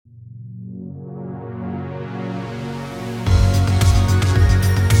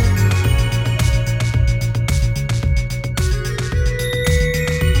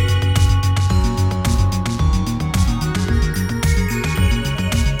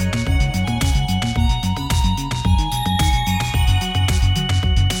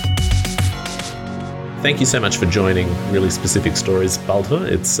Thank you so much for joining Really Specific Stories, Baldur.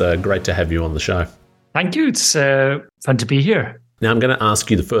 It's great to have you on the show. Thank you. It's fun to be here. Now, I'm going to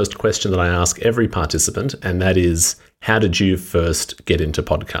ask you the first question that I ask every participant, and that is, how did you first get into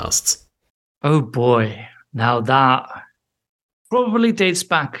podcasts? Oh, boy. Now that probably dates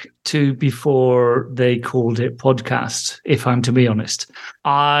back to before they called it podcasts, if I'm to be honest.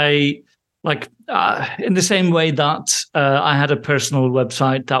 In the same way that I had a personal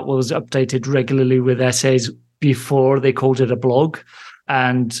website that was updated regularly with essays before they called it a blog.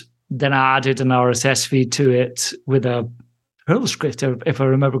 And then I added an RSS feed to it with a Perl script, if I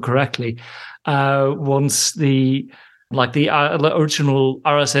remember correctly. Once the original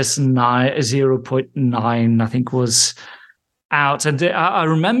RSS 0.9, I think, was out. And I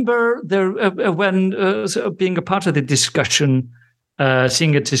remember there when being a part of the discussion,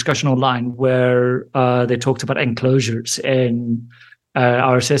 seeing a discussion online where they talked about enclosures in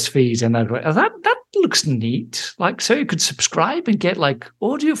RSS feeds, and that looks neat. Like, so you could subscribe and get like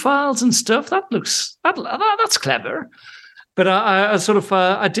audio files and stuff. That's clever. But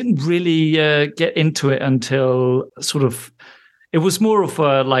I didn't really get into it until it was more of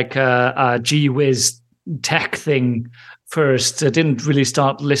a gee whiz tech thing first. I didn't really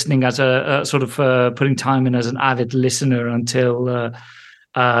start listening as putting time in as an avid listener until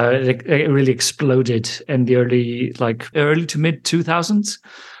it really exploded in the early to mid 2000s.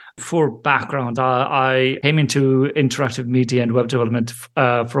 For background, I came into interactive media and web development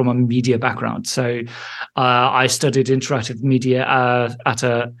from a media background. So I studied interactive media at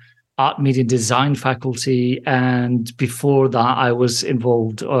a art media design faculty, and before that, I was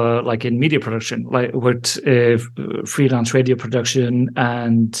involved in media production, worked freelance radio production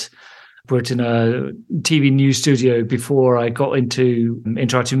and worked in a TV news studio before I got into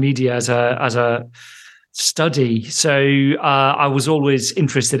interactive media as a study. So I was always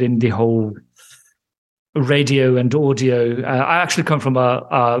interested in the whole radio and audio. I actually come from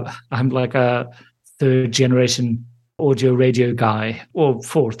I'm like a third generation audio radio guy, or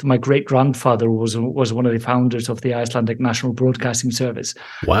fourth. My great grandfather was one of the founders of the Icelandic National Broadcasting Service.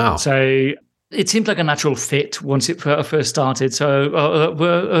 Wow! So it seemed like a natural fit once it first started. So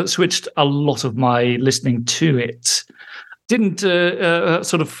we switched a lot of my listening to it. Didn't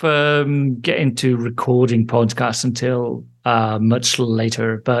get into recording podcasts until much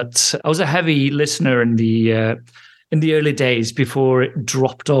later, but I was a heavy listener in the early days before it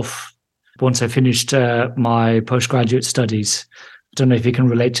dropped off. Once I finished my postgraduate studies, I don't know if you can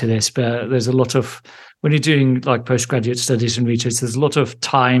relate to this, but there's a lot of, when you're doing like postgraduate studies and research, there's a lot of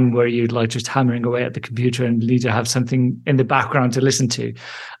time where you're like just hammering away at the computer and need to have something in the background to listen to.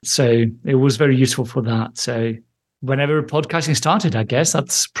 So it was very useful for that. So whenever podcasting started, I guess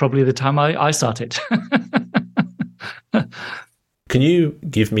that's probably the time I started. Can you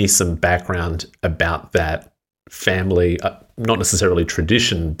give me some background about that family, not necessarily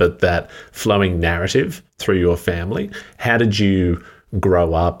tradition, but that flowing narrative through your family? How did you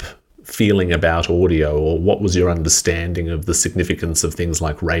grow up feeling about audio, or what was your understanding of the significance of things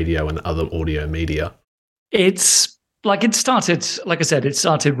like radio and other audio media? It started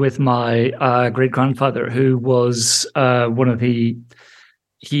with my great-grandfather, who was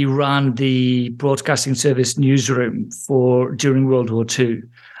he ran the broadcasting service newsroom during World War II.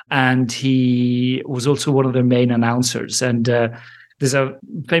 And he was also one of their main announcers. And there's a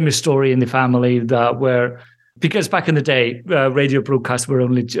famous story in the family because back in the day, radio broadcasts were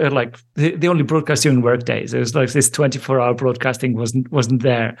only they only broadcast during work days. It was like this 24-hour broadcasting wasn't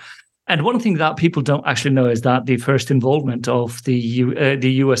there. And one thing that people don't actually know is that the first involvement of the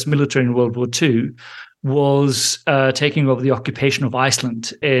U.S. military in World War II was taking over the occupation of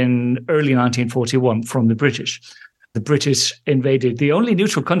Iceland in early 1941 from the British. The British invaded the only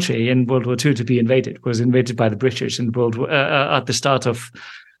neutral country in World War II to be invaded, was invaded by the British at the start of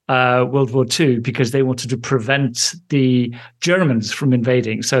World War II, because they wanted to prevent the Germans from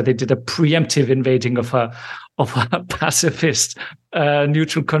invading. So they did a preemptive invading of a pacifist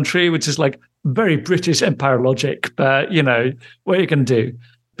neutral country, which is like very British Empire logic. But what are you going to do?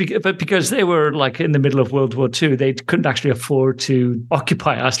 But because they were like in the middle of World War II, they couldn't actually afford to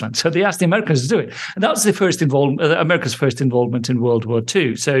occupy Iceland. So they asked the Americans to do it. And that was America's first involvement in World War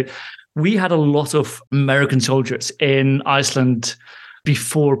II. So we had a lot of American soldiers in Iceland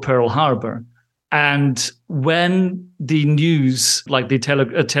before Pearl Harbor. And when the news, like a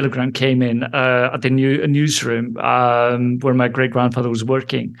telegram came in at the newsroom where my great-grandfather was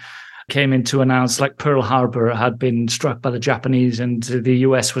working, came in to announce like Pearl Harbor had been struck by the Japanese and the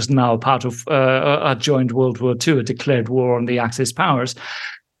US was now part of had joined World War II, a declared war on the Axis powers.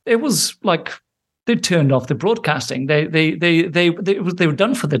 It was like they turned off the broadcasting. They were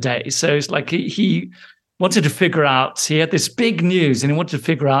done for the day. So it's like he wanted to figure out, he had this big news and he wanted to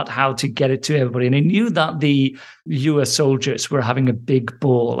figure out how to get it to everybody. And he knew that the US soldiers were having a big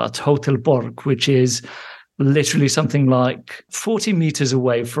ball at Hotel Borg, which is literally something like 40 meters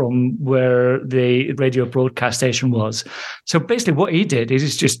away from where the radio broadcast station was. So basically what he did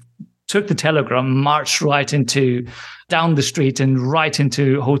is just took the telegram, marched down the street and right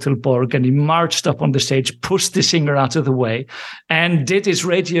into Hotel Borg, and he marched up on the stage, pushed the singer out of the way, and did his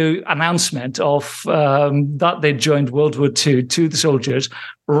radio announcement of that they joined World War II to the soldiers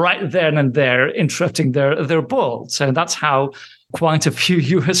right then and there, interrupting their ball. So that's how quite a few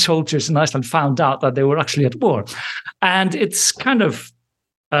US soldiers in Iceland found out that they were actually at war. And it's kind of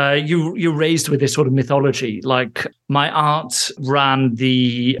you're raised with this sort of mythology. Like my aunt ran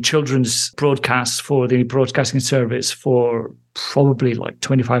the children's broadcasts for the broadcasting service for probably like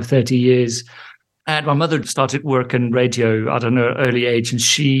 25, 30 years. And my mother started work in radio at an early age, and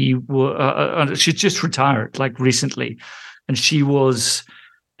she just retired like recently. And she was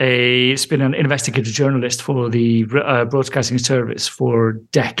been an investigative journalist for the broadcasting service for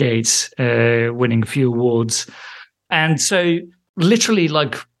decades, winning a few awards. And so literally,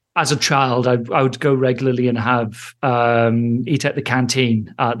 like as a child, I would go regularly and have eat at the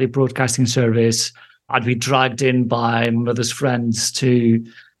canteen at the broadcasting service. I'd be dragged in by my mother's friends to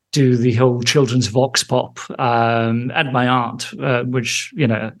do the whole children's vox pop, and my aunt, which,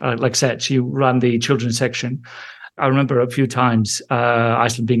 like I said, she ran the children's section. I remember a few times,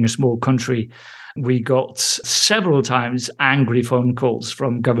 Iceland being a small country, we got several times angry phone calls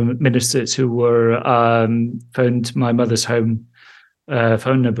from government ministers who were phoned my mother's home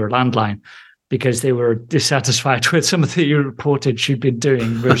phone number, landline, because they were dissatisfied with some of the reportage she'd been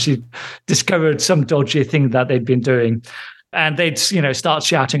doing, where she discovered some dodgy thing that they'd been doing. And they'd, start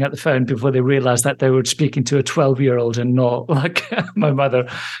shouting at the phone before they realized that they were speaking to a 12-year-old and not like my mother.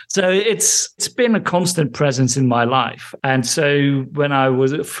 So it's been a constant presence in my life. And so when I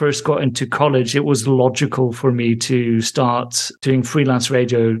first got into college, it was logical for me to start doing freelance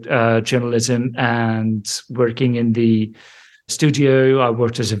radio journalism and working in the studio. I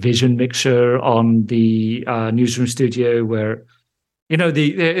worked as a vision mixer on the newsroom studio where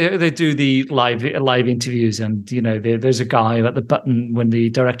they do the live interviews, and there's a guy at the button when the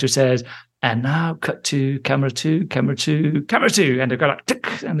director says, "And now cut to camera two," and they go like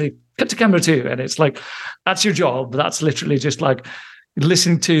tick, and they cut to camera two, and it's like that's your job. That's literally just like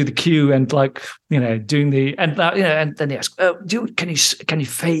listening to the cue and like doing the and then they ask, "Oh, can you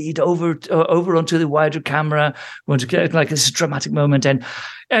fade over onto the wider camera? We want to get like this dramatic moment." And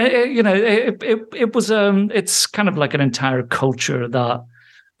it was it's kind of like an entire culture that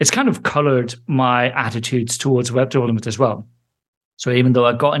it's kind of colored my attitudes towards web development as well. So even though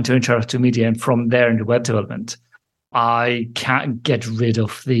I got into interactive media and from there into web development, I can't get rid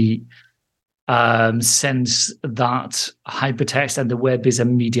of the sense that hypertext and the web is a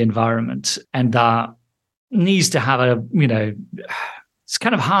media environment, and that needs to have it's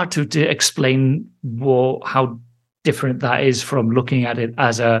kind of hard to explain how different that is from looking at it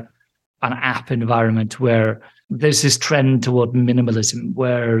as an app environment, where there's this trend toward minimalism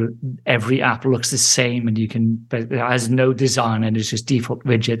where every app looks the same and it has no design and it's just default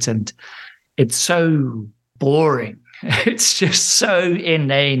widgets, and it's so boring. It's just so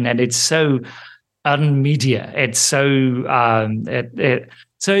inane and it's so unmedia. It's so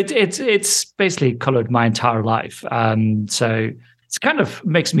it's basically colored my entire life. So it's kind of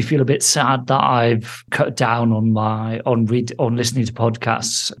makes me feel a bit sad that I've cut down on listening to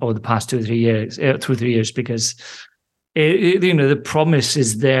podcasts over the past 2 or 3 years, because the promise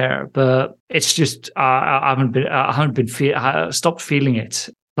is there, but it's just I haven't stopped feeling it.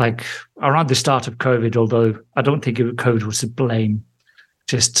 Like around the start of COVID, although I don't think COVID was to blame,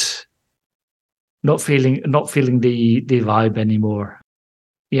 just not feeling the vibe anymore.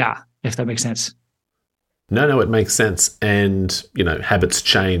 Yeah, if that makes sense. No, it makes sense. And, habits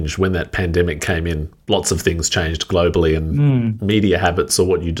change. When that pandemic came in, lots of things changed globally, and media habits, or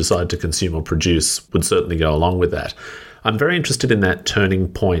what you decide to consume or produce, would certainly go along with that. I'm very interested in that turning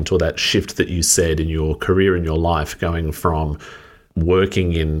point, or that shift that you said in your career, in your life, going from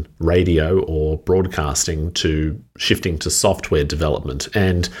working in radio or broadcasting to shifting to software development.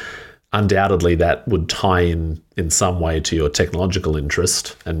 And undoubtedly that would tie in some way to your technological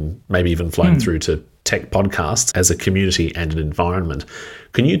interest, and maybe even flowing through to tech podcasts as a community and an environment.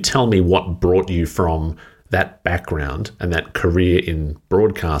 Can you tell me what brought you from that background and that career in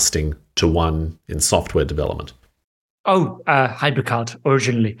broadcasting to one in software development? HyperCard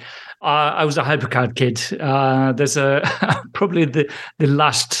originally. I was a HyperCard kid. There's probably the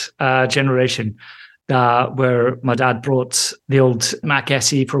last generation where my dad brought the old Mac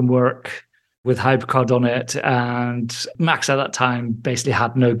SE from work with HyperCard on it, and Macs at that time basically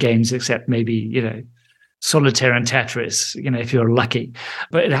had no games except maybe Solitaire and Tetris, if you're lucky.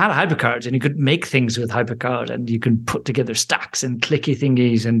 But it had a HyperCard, and you could make things with HyperCard, and you can put together stacks and clicky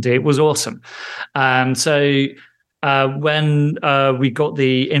thingies, and it was awesome. So when we got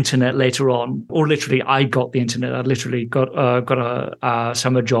the internet later on, or literally I got the internet, I literally got a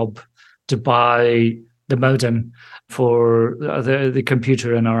summer job to buy the modem for the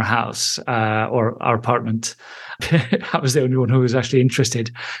computer in our house or our apartment. I was the only one who was actually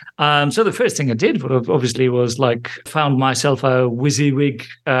interested. So the first thing I did, obviously, was found myself a WYSIWYG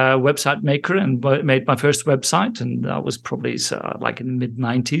website maker and made my first website, and that was probably in the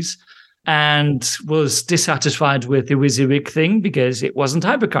mid-90s. And was dissatisfied with the WYSIWYG thing because it wasn't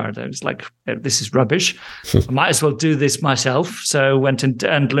HyperCard. I was like, this is rubbish. I might as well do this myself. So went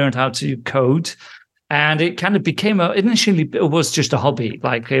and learned how to code. And it kind of became initially it was just a hobby.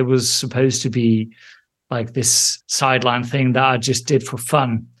 It was supposed to be this sideline thing that I just did for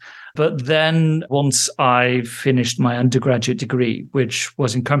fun. But then once I finished my undergraduate degree, which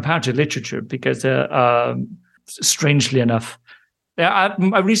was in comparative literature, because strangely enough,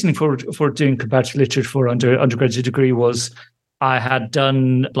 my reasoning for doing comparative literature for undergraduate degree was I had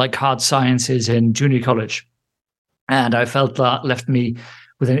done hard sciences in junior college, and I felt that left me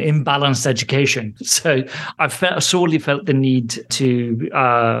with an imbalanced education. So I sorely felt the need to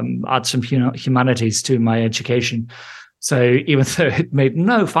add some humanities to my education. So even though it made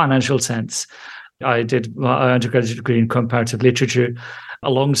no financial sense, I did my undergraduate degree in comparative literature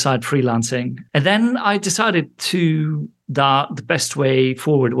alongside freelancing. And then I decided that the best way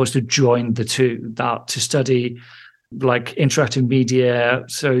forward was to join the two, to study interactive media,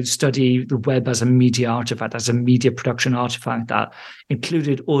 so study the web as a media artifact, as a media production artifact that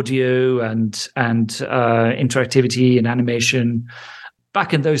included audio and interactivity and animation.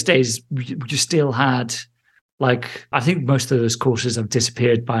 Back in those days, you still had I think most of those courses have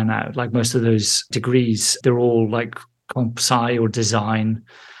disappeared by now. Most of those degrees, they're all comp sci or design.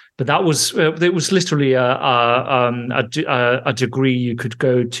 But that was it was literally a degree you could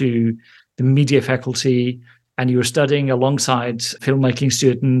go to the media faculty, and you were studying alongside filmmaking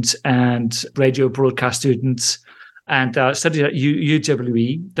students and radio broadcast students, and studied at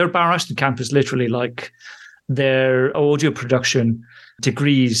UWE. Their Barrow Ashton campus, literally, their audio production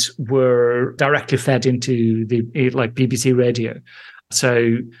degrees were directly fed into the BBC Radio.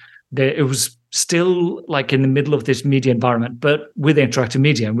 So it was still in the middle of this media environment, but with interactive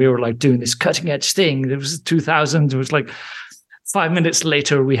media. And we were doing this cutting edge thing. It was 2000. It was 5 minutes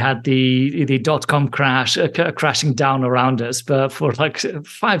later, we had the .com crash crashing down around us. But for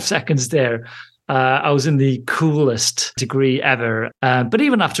 5 seconds there, I was in the coolest degree ever. But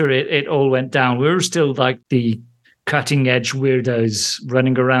even after it all went down, we were still the cutting edge weirdos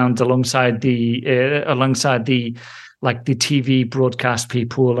running around alongside the TV broadcast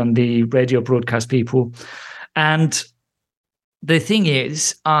people and the radio broadcast people. And the thing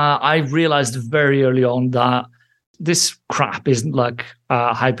is, I realized very early on that this crap isn't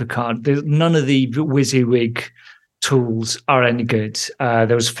HyperCard. None of the WYSIWYG tools are any good.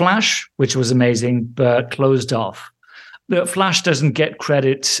 There was Flash, which was amazing, but closed off. The Flash doesn't get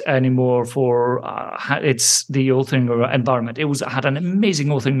credit anymore for it's the authoring environment. It had an amazing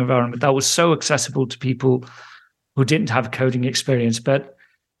authoring environment that was so accessible to people who didn't have coding experience. But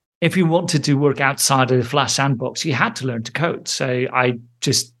if you wanted to work outside of the Flash sandbox, you had to learn to code. So I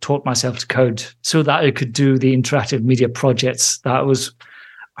just taught myself to code so that I could do the interactive media projects that I was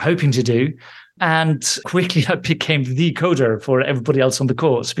hoping to do. And quickly I became the coder for everybody else on the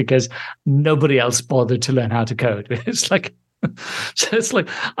course because nobody else bothered to learn how to code. It's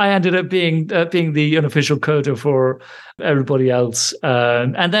I ended up being the unofficial coder for everybody else.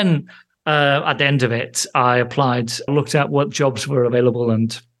 And then at the end of it, I applied, looked at what jobs were available,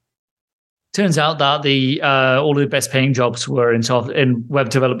 and turns out that all of the best paying jobs were in web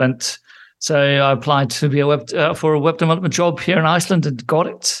development. So I applied to be for a web development job here in Iceland and got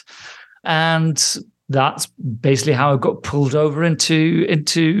it. And that's basically how I got pulled over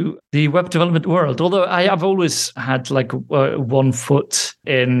into the web development world. Although I've always had 1 foot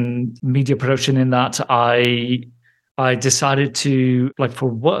in media production, in that I decided to,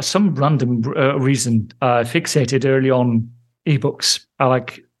 for some random reason, fixated early on ebooks. I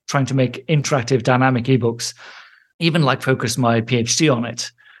like trying to make interactive, dynamic ebooks, even focused my PhD on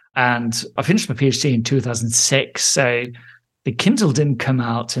it. And I finished my PhD in 2006. So the Kindle didn't come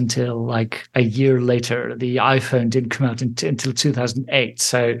out until like a year later. The iPhone didn't come out until 2008.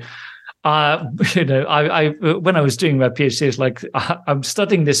 So, I when I was doing my PhD, it's like I'm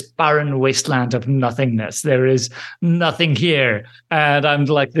studying this barren wasteland of nothingness. There is nothing here, and I'm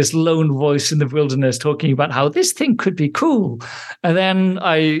like this lone voice in the wilderness talking about how this thing could be cool. And then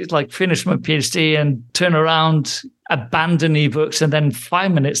I like finish my PhD and turn around, abandon ebooks, and then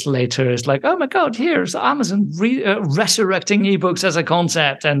 5 minutes later it's like, oh my god, here's Amazon resurrecting ebooks as a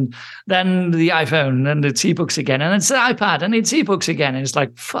concept, and then the iPhone, and it's ebooks again, and it's the iPad, and it's ebooks again, and it's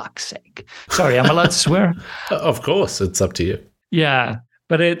like, fuck's sake. Sorry, I'm allowed to swear? Of course, it's up to you. Yeah,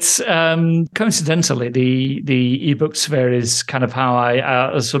 but it's coincidentally the ebook sphere is kind of how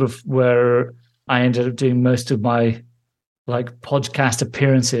I sort of where I ended up doing most of my like podcast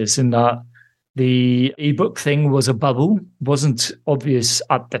appearances, in that the ebook thing was a bubble. Wasn't obvious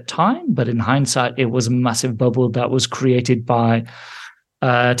at the time, but in hindsight, it was a massive bubble that was created by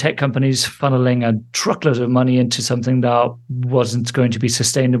tech companies funneling a truckload of money into something that wasn't going to be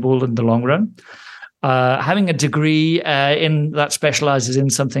sustainable in the long run. Having a degree in that specializes in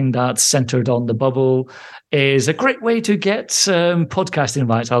something that's centered on the bubble is a great way to get podcast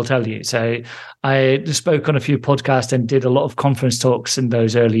invites, I'll tell you. So I spoke on a few podcasts and did a lot of conference talks in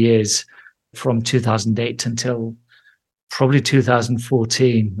those early years, from 2008 until probably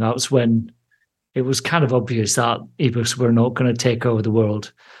 2014. That was when it was kind of obvious that ebooks were not going to take over the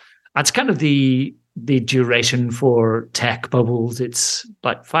world. That's kind of the duration for tech bubbles. It's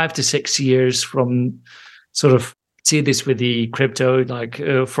like 5 to 6 years from sort of, see this with the crypto, like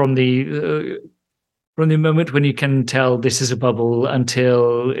from the moment when you can tell this is a bubble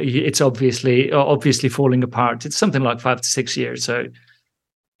until it's obviously falling apart. It's something like 5 to 6 years. So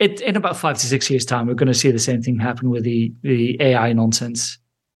in about 5 to 6 years' time, we're going to see the same thing happen with the AI nonsense.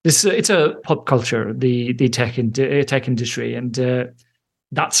 It's a pop culture, the tech industry, and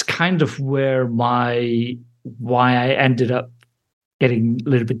that's kind of why I ended up getting a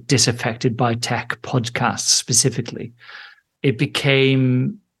little bit disaffected by tech podcasts specifically. It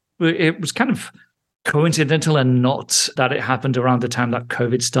was kind of coincidental, and not that it happened around the time that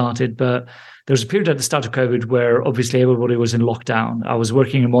COVID started, but there was a period at the start of COVID where obviously everybody was in lockdown. I was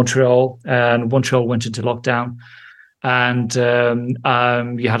working in Montreal, and Montreal went into lockdown, and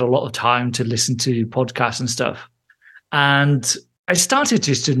you had a lot of time to listen to podcasts and stuff. And I started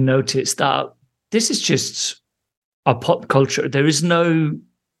just to notice that this is just a pop culture. There is no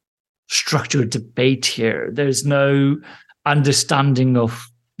structured debate here. There's no understanding of,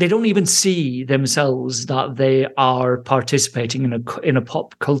 they don't even see themselves that they are participating in a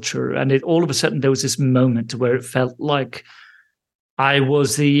pop culture. And all of a sudden there was this moment where it felt like I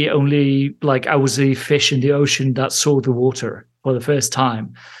was the fish in the ocean that saw the water for the first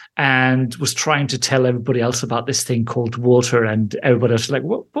time, and was trying to tell everybody else about this thing called water. And everybody else was like,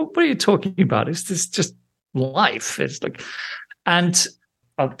 what are you talking about? Is this just life? It's like, and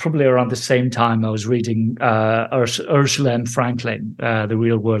probably around the same time, I was reading Ursula M. Franklin, The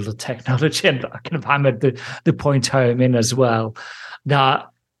Real World of Technology, and I kind of hammered the point home in as well, that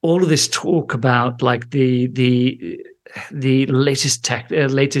all of this talk about like the latest tech,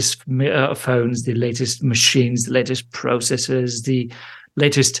 latest phones, the latest machines, the latest processors, the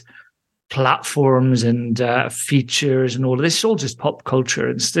latest platforms and features, and all of this is all just pop culture.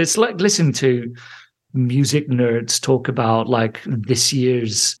 It's like listening to music nerds talk about like this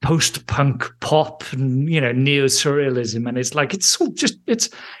year's post-punk pop and neo-surrealism, and it's like it's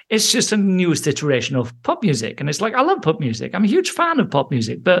just a newest iteration of pop music. And it's like, I love pop music, I'm a huge fan of pop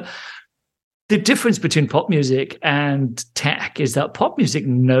music, but the difference between pop music and tech is that pop music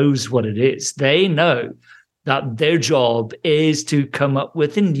knows what it is. They know that their job is to come up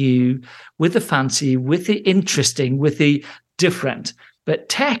with the new, with the fancy, with the interesting, with the different. But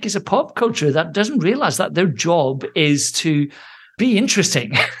tech is a pop culture that doesn't realize that their job is to be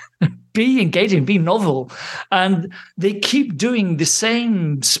interesting, be engaging, be novel. And they keep doing the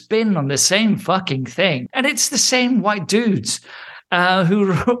same spin on the same fucking thing. And it's the same white dudes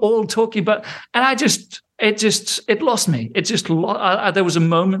who are all talking about, and it lost me. There was a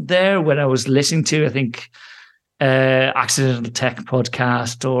moment there when I was listening to, I think, Accidental Tech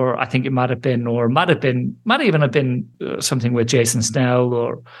podcast, or I think it might even have been something with Jason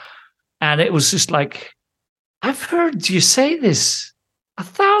Snell, and it was just like, I've heard you say this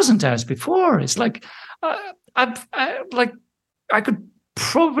 1,000 times before. It's like, I could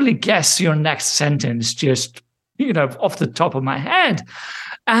probably guess your next sentence just, off the top of my head.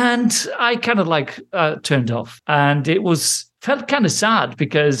 And I kind of turned off, and felt kind of sad,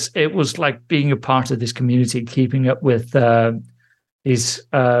 because it was like being a part of this community, keeping up with these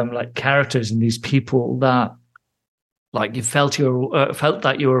characters and these people that like you felt felt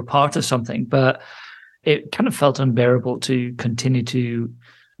that you were a part of something, but it kind of felt unbearable to continue to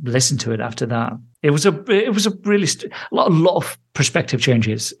listen to it after that. It was a really a lot of perspective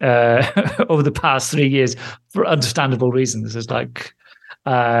changes over the past 3 years for understandable reasons. It's like,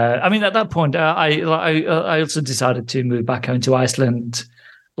 I mean, at that point, I also decided to move back home to Iceland,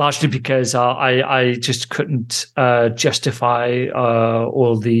 largely because I just couldn't justify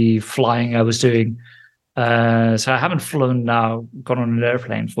all the flying I was doing. So I haven't gone on an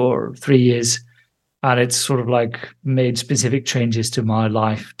airplane for 3 years. And it's sort of like made specific changes to my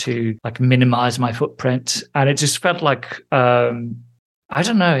life to like minimize my footprint. And it just felt like, I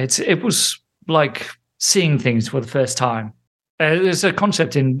don't know, it was like seeing things for the first time. There's a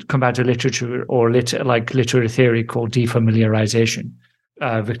concept in comparative literature or literary theory called defamiliarization.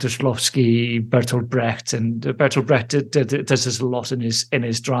 Victor Shklovsky, Bertolt Brecht, and Bertolt Brecht does this a lot in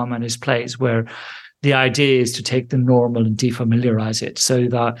his drama and his plays, where the idea is to take the normal and defamiliarize it so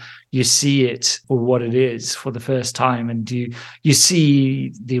that you see it for what it is for the first time, and you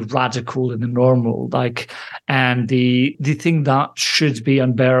see the radical and the normal, and the thing that should be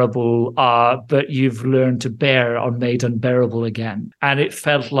unbearable, but you've learned to bear, are made unbearable again. And it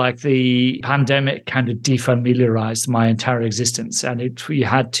felt like the pandemic kind of defamiliarized my entire existence, and you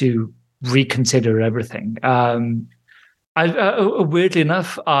had to reconsider everything. Weirdly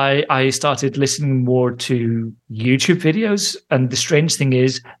enough, I started listening more to YouTube videos, and the strange thing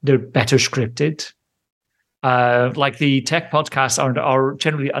is they're better scripted. Like the tech podcasts are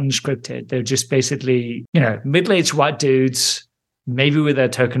generally unscripted. They're just basically, middle-aged white dudes, maybe with a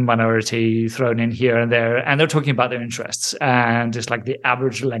token minority thrown in here and there, and they're talking about their interests. And it's like the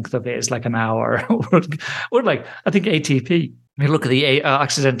average length of it is like an hour, or like I think ATP. I mean, look at the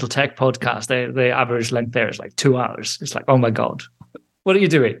Accidental Tech podcast. The average length there is like 2 hours. It's like, oh my God, what are you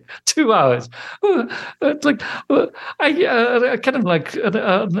doing? 2 hours. It's like, I kind of like sort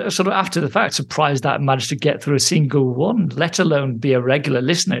of after the fact surprised that I managed to get through a single one, let alone be a regular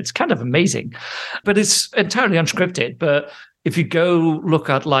listener. It's kind of amazing, but it's entirely unscripted. But if you go look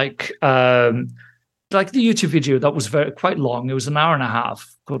at like the YouTube video that was quite long, it was an hour and a half,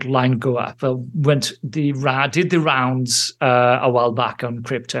 called Line Go Up. Did the rounds a while back on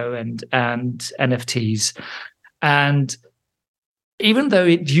crypto and NFTs, and even though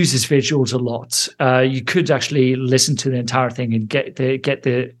it uses visuals a lot, you could actually listen to the entire thing and get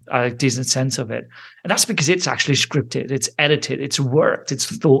the decent sense of it. And that's because it's actually scripted, it's edited, it's worked, it's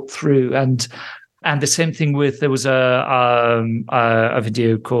thought through. And the same thing with, there was a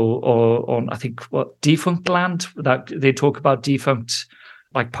video called on I think Defunct Land, that they talk about defunct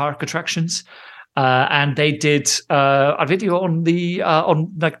like park attractions, and they did a video on the on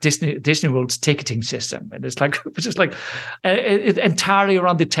like Disney World's ticketing system, and it's just like entirely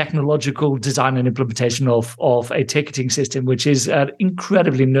around the technological design and implementation of a ticketing system, which is an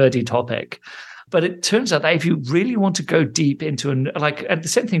incredibly nerdy topic. But it turns out that if you really want to go deep into and the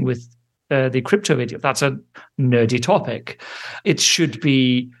same thing with the crypto video, that's a nerdy topic. It should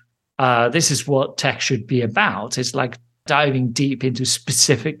be, this is what tech should be about. It's like diving deep into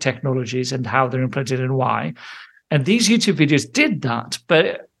specific technologies and how they're implemented and why. And these YouTube videos did that,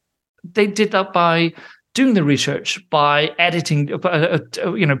 but they did that by doing the research, by editing,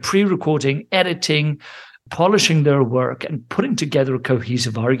 pre-recording, editing, polishing their work, and putting together a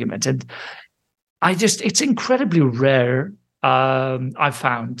cohesive argument. And it's incredibly rare, I've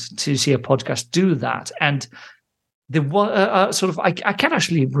found, to see a podcast do that. And there was I can't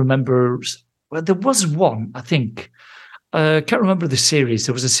actually remember. Well, there was one, I think. I can't remember the series.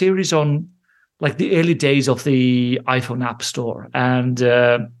 There was a series on like the early days of the iPhone App Store, and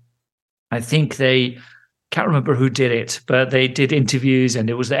I think can't remember who did it, but they did interviews, and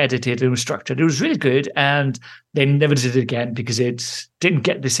it was edited and was structured. It was really good, and they never did it again because it didn't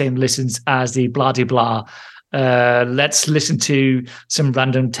get the same listens as the blah de blah. Let's listen to some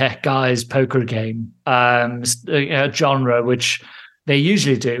random tech guy's poker game genre, which they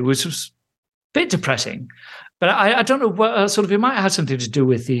usually do, which was a bit depressing. But I don't know what it might have something to do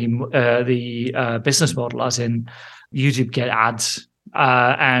with the business model, as in YouTube get ads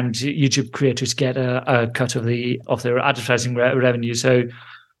and YouTube creators get a cut of their advertising revenue. So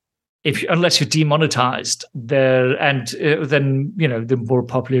unless you're demonetized there, and then the more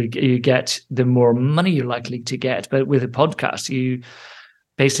popular you get, the more money you're likely to get. But with a podcast, you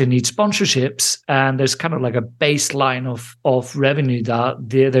basically need sponsorships, and there's kind of like a baseline of revenue that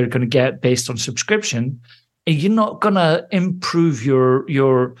they're going to get based on subscription. And you're not going to improve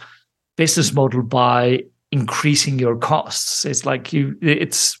your business model by increasing your costs. It's like I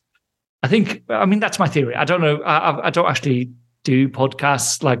mean, that's my theory. I don't know. I don't actually do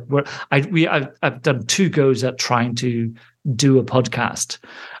podcasts. Like I've done 2 goes at trying to do a podcast,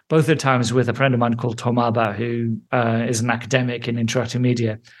 both the times with a friend of mine called Tom Abba, who is an academic in interactive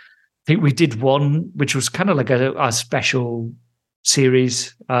media. I think we did one which was kind of like a special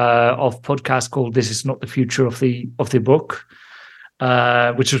series of podcasts called "This Is Not the Future of the Book,"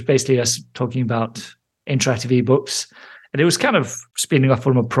 which was basically us talking about interactive ebooks. And it was kind of spinning off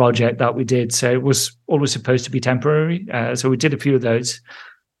from a project that we did. So it was always supposed to be temporary. So we did a few of those.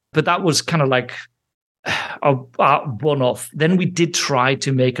 But that was kind of like a one-off. Then we did try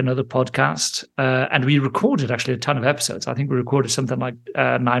to make another podcast. And we recorded actually a ton of episodes. I think we recorded something like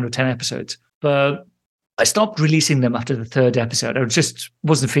 9 or 10 episodes. But I stopped releasing them after the 3rd episode. I just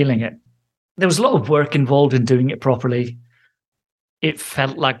wasn't feeling it. There was a lot of work involved in doing it properly. It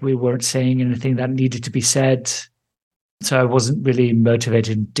felt like we weren't saying anything that needed to be said. So I wasn't really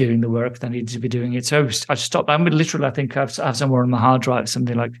motivated in doing the work that I needed to be doing it. So I stopped. I mean, literally, I think I have somewhere on my hard drive,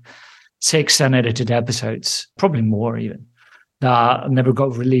 something like 6 unedited episodes, probably more even, that never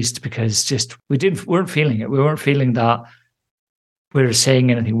got released because just weren't feeling it. We weren't feeling that we were saying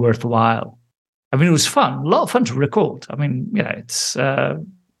anything worthwhile. I mean, it was fun, a lot of fun to record. I mean, it's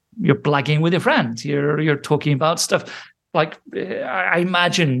you're blagging with your friends. You're talking about stuff. Like I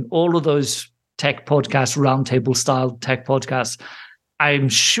imagine all of those tech podcasts, roundtable style tech podcasts, I'm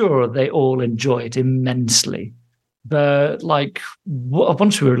sure they all enjoy it immensely. But like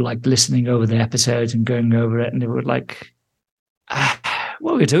once we were like listening over the episodes and going over it, and they were like,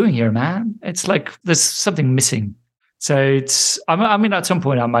 what are we doing here, man? It's like there's something missing. So I mean, at some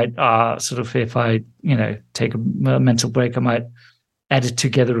point I might sort of, if I, take a mental break, I might edit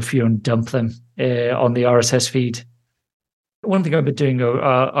together a few and dump them on the RSS feed. One thing I've been doing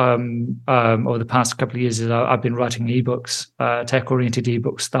over the past couple of years is I've been writing ebooks, tech-oriented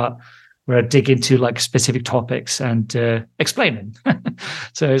ebooks where I dig into like specific topics and explain them.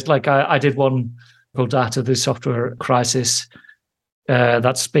 So it's like I did one called "After the Software Crisis."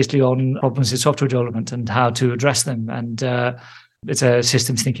 That's basically on problems in software development and how to address them. And it's a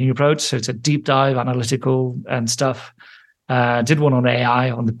systems thinking approach, so it's a deep dive, analytical and stuff. Did one on AI,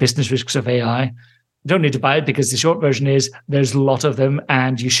 on the business risks of AI. You don't need to buy it because the short version is there's a lot of them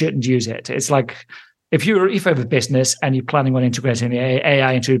and you shouldn't use it. It's like if you have a business and you're planning on integrating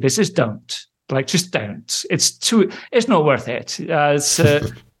AI into your business, don't. Just don't. It's not worth it.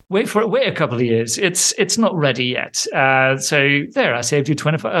 Wait a couple of years. It's not ready yet. So there, I saved you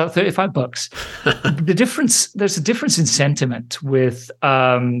 $35. There's a difference in sentiment with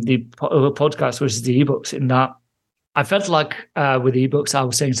the podcast versus the ebooks in that I felt like with ebooks, I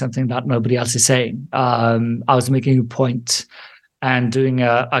was saying something that nobody else is saying. I was making a point and doing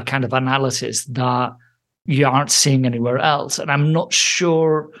a kind of analysis that you aren't seeing anywhere else. And I'm not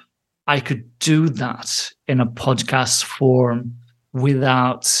sure I could do that in a podcast form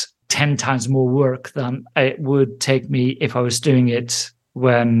without 10 times more work than it would take me if I was doing it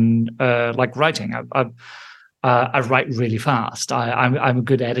when, like writing. I write really fast. I'm a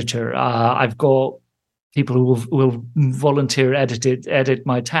good editor. I've got people who will volunteer edit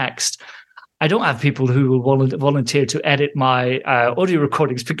my text. I don't have people who will volunteer to edit my audio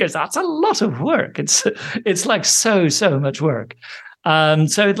recordings because that's a lot of work. It's like so much work.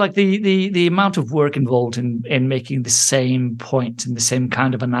 So like the amount of work involved in making the same point and the same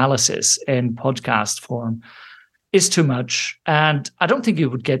kind of analysis in podcast form is too much. And I don't think you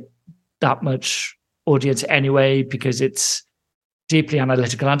would get that much audience anyway because it's deeply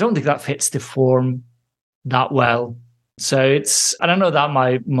analytical. I don't think that fits the form that well. So I don't know that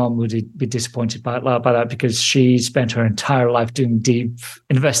my mom would be disappointed by that because she spent her entire life doing deep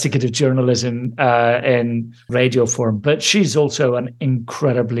investigative journalism in radio form. But she's also an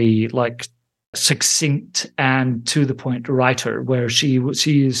incredibly succinct and to the point writer where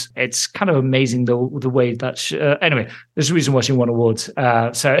it's kind of amazing the way that anyway, there's a reason why she won awards.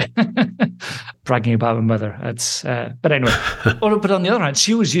 So bragging about my mother. But anyway, but on the other hand,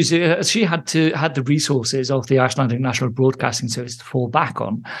 she had the resources of the Icelandic National Broadcasting Service to fall back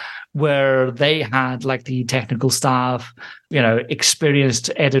on, where they had like the technical staff,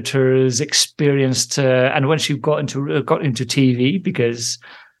 experienced editors, and when she got into TV, because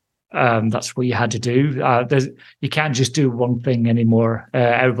that's what you had to do. You can't just do one thing anymore.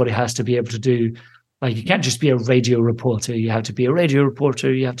 Everybody has to be able to do, you can't just be a radio reporter. You have to be a radio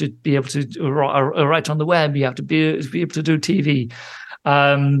reporter. You have to be able to write on the web. You have to be able to do TV.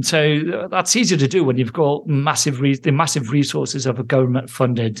 So that's easier to do when you've got the massive resources of a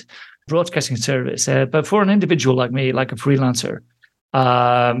government-funded broadcasting service. But for an individual like me, like a freelancer,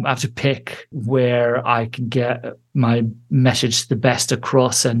 I have to pick where I can get my message the best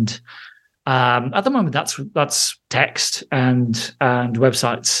across, and At the moment, that's text and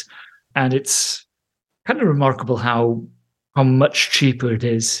websites, and it's kind of remarkable how much cheaper it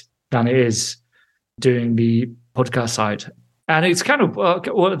is than it is doing the podcast side. And it's kind of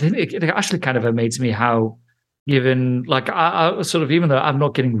it actually kind of amazes me how, given like I sort of, even though I'm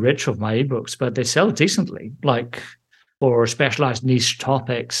not getting rich off my ebooks, but they sell decently, like for specialized niche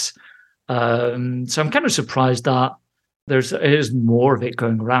topics. So I'm kind of surprised that there's more of it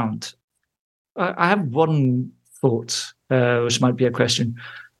going around. I have one thought, which might be a question.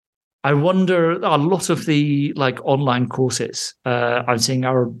 I wonder, a lot of the like online courses I'm seeing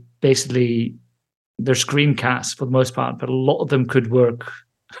are basically, they're screencasts for the most part, but a lot of them could work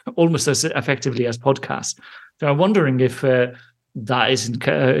almost as effectively as podcasts. So I'm wondering if that isn't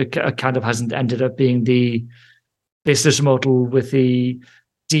kind of hasn't ended up being the business model with the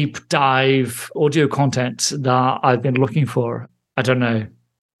deep dive audio content that I've been looking for. I don't know.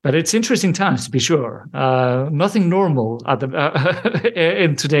 But it's interesting times, to be sure. Nothing normal at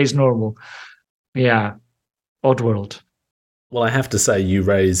in today's normal. Yeah, odd world. Well, I have to say, you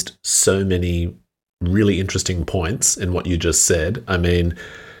raised so many really interesting points in what you just said. I mean,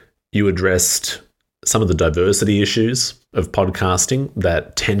 you addressed some of the diversity issues of podcasting,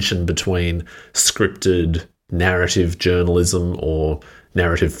 that tension between scripted narrative journalism or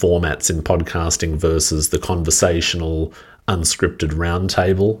narrative formats in podcasting versus the conversational, unscripted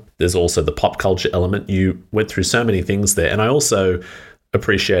roundtable. There's also the pop culture element. You went through so many things there. And I also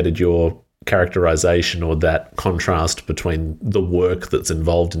appreciated your characterization, or that contrast between the work that's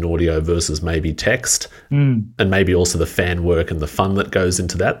involved in audio versus maybe text, and maybe also the fan work and the fun that goes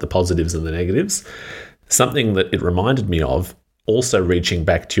into that, the positives and the negatives. Something that it reminded me of, also reaching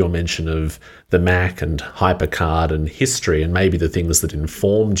back to your mention of the Mac and HyperCard and history, and maybe the things that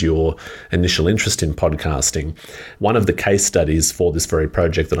informed your initial interest in podcasting. One of the case studies for this very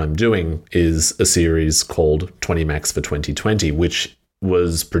project that I'm doing is a series called 20 Macs for 2020, which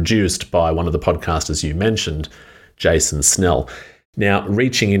was produced by one of the podcasters you mentioned, Jason Snell. Now,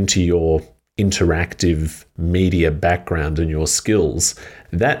 reaching into your interactive media background and your skills,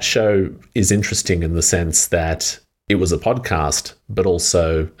 that show is interesting in the sense that it was a podcast, but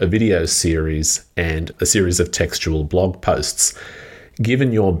also a video series and a series of textual blog posts.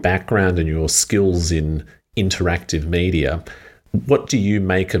 Given your background and your skills in interactive media, what do you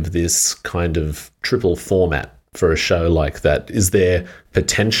make of this kind of triple format for a show like that? Is there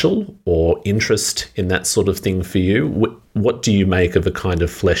potential or interest in that sort of thing for you? What do you make of a kind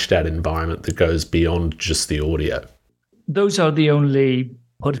of fleshed out environment that goes beyond just the audio? Those are the only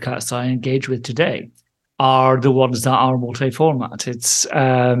podcasts I engage with today, are the ones that are multi-format. It's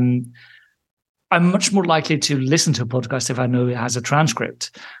I'm much more likely to listen to a podcast if I know it has a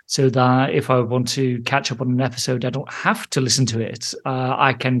transcript, so that if I want to catch up on an episode, I don't have to listen to it.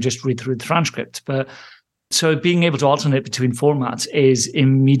 I can just read through the transcript. But so being able to alternate between formats is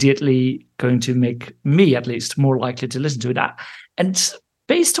immediately going to make me, at least, more likely to listen to it. And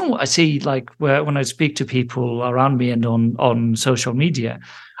based on what I see, like when I speak to people around me and on social media,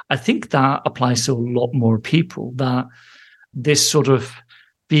 I think that applies to a lot more people, that this sort of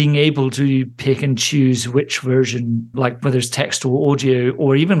being able to pick and choose which version, like whether it's text or audio,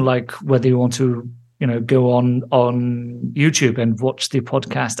 or even like whether you want to, go on YouTube and watch the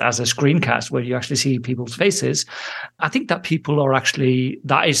podcast as a screencast where you actually see people's faces. I think that people are actually,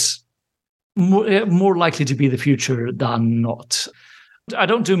 that is more likely to be the future than not. I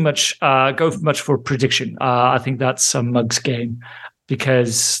don't do much, go much for prediction. I think that's a mug's game,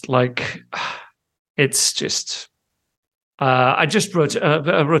 because like it's just, I just wrote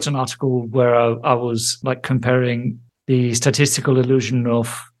an article where I was like comparing the statistical illusion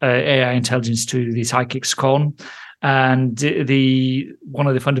of AI intelligence to the psychic's con, and the one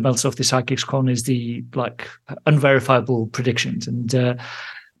of the fundamentals of the psychic's con is the like unverifiable predictions, and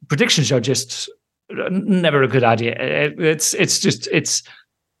predictions are just never a good idea. It's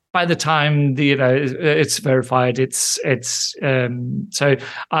by the time it's verified, so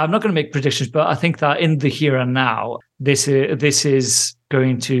I'm not going to make predictions, but I think that in the here and now, this is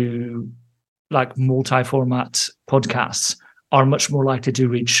going to, like, multi-format podcasts are much more likely to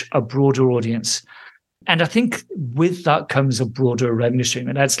reach a broader audience. And I think with that comes a broader revenue stream.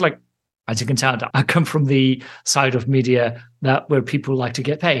 And that's like, as you can tell, I come from the side of media where people like to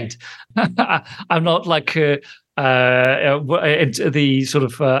get paid. I'm not like the sort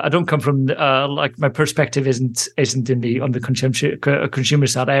of I don't come from like, my perspective isn't on the consumer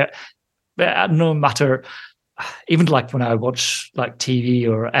side. No matter, even like when I watch like TV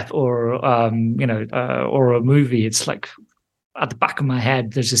or a movie, it's like at the back of my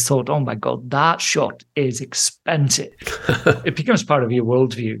head, there's this thought, oh my God, that shot is expensive. It becomes part of your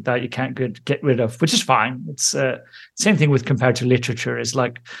worldview that you can't get rid of, which is fine. It's same thing with comparative literature. Is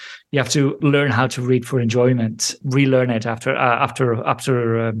like you have to learn how to read for enjoyment, relearn it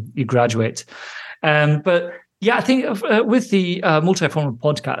after you graduate. But yeah, I think with the multi-format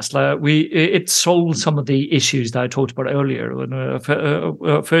podcast, it solved some of the issues that I talked about earlier.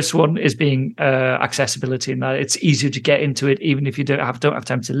 First one is being accessibility, and that it's easier to get into it even if you don't have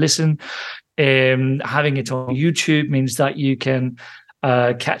time to listen. Having it on YouTube means that you can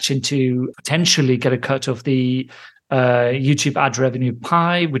potentially get a cut of the YouTube ad revenue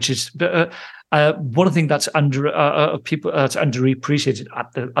pie, which is one thing that's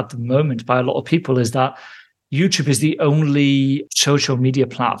underappreciated at the moment by a lot of people is that YouTube is the only social media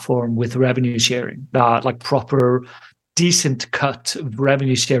platform with revenue sharing, like proper, decent cut of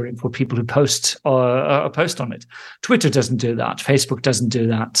revenue sharing for people who post on it. Twitter doesn't do that. Facebook doesn't do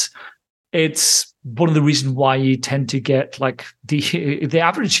that. It's one of the reasons why you tend to get like the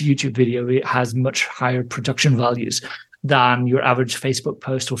average YouTube video. It has much higher production values than your average Facebook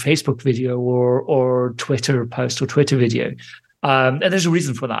post or Facebook video or Twitter post or Twitter video. And there's a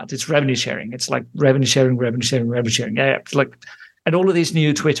reason for that. It's revenue sharing. It's like revenue sharing. Yeah, it's like, and all of these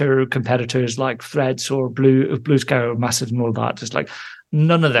new Twitter competitors like Threads or Blue Sky or Mastodon and all that. It's like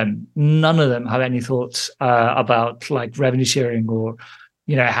none of them have any thoughts about like revenue sharing or,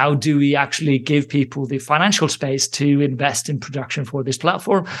 how do we actually give people the financial space to invest in production for this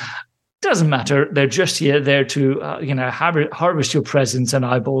platform? Doesn't matter. They're just there to harvest your presence and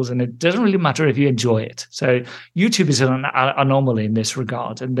eyeballs, and it doesn't really matter if you enjoy it. So YouTube is an anomaly in this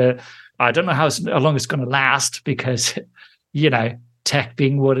regard, and I don't know how long it's going to last because tech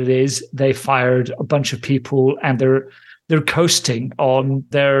being what it is, they fired a bunch of people and they're coasting on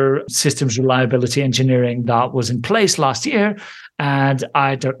their systems reliability engineering that was in place last year. And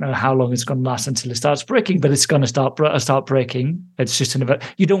I don't know how long it's going to last until it starts breaking, but it's going to start breaking. It's just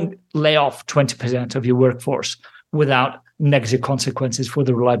you don't lay off 20% of your workforce without negative consequences for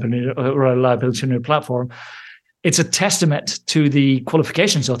the reliability of your platform. It's a testament to the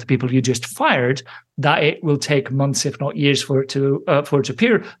qualifications of the people you just fired that it will take months, if not years, for it to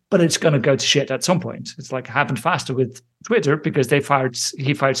appear. But it's going to go to shit at some point. It's like it happened faster with Twitter because he fired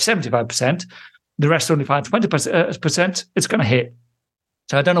 75%. The rest only fired 20%. It's going to hit.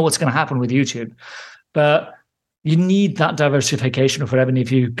 So I don't know what's going to happen with YouTube, but you need that diversification of revenue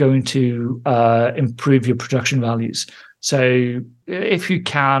if you're going to improve your production values. So if you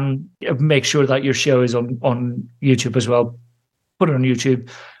can make sure that your show is on YouTube as well, put it on YouTube,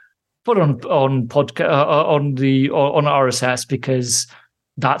 put it on podcast on RSS, because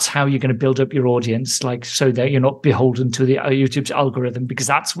that's how you're going to build up your audience, like so that you're not beholden to the YouTube's algorithm, because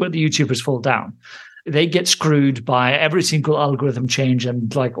that's where the YouTubers fall down. They get screwed by every single algorithm change,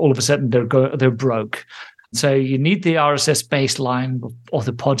 and like all of a sudden they're broke. So you need the RSS baseline of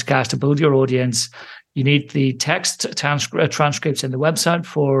the podcast to build your audience. You need the text transcripts in the website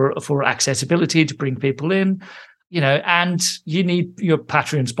for accessibility to bring people in, and you need your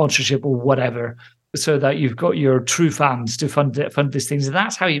Patreon sponsorship or whatever, so that you've got your true fans to fund these things. And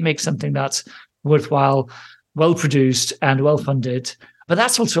that's how you make something that's worthwhile, well-produced and well-funded. But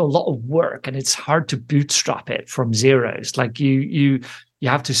that's also a lot of work, and it's hard to bootstrap it from zero. It's like you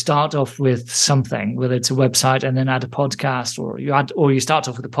have to start off with something, whether it's a website and then add a podcast, or you start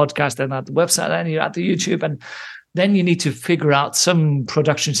off with a podcast, then add the website, then you add the YouTube, and then you need to figure out some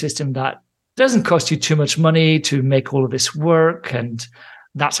production system that doesn't cost you too much money to make all of this work. And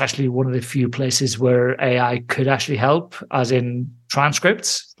that's actually one of the few places where AI could actually help, as in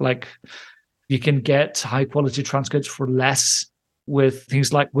transcripts. Like you can get high quality transcripts for less with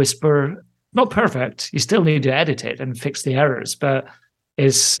things like Whisper. Not perfect. You still need to edit it and fix the errors, but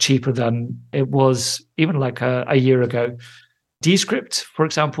is cheaper than it was even like a year ago. Descript, for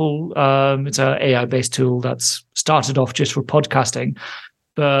example, it's an AI-based tool that's started off just for podcasting,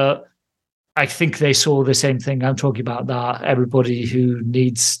 but I think they saw the same thing I'm talking about, that everybody who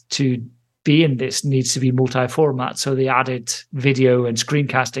needs to be in this needs to be multi-format. So they added video and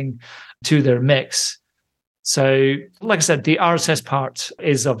screencasting to their mix. So, like I said, the RSS part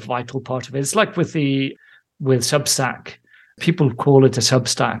is a vital part of it. It's like with Substack. People call it a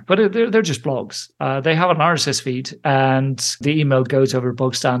Substack, but they're just blogs. They have an RSS feed, and the email goes over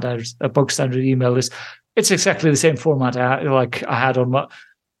bog standard. A bog standard email it's exactly the same format I had on my.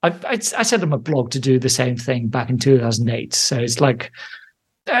 I set up my blog to do the same thing back in 2008. So it's like,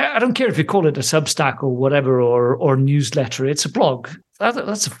 I don't care if you call it a Substack or whatever, or newsletter. It's a blog.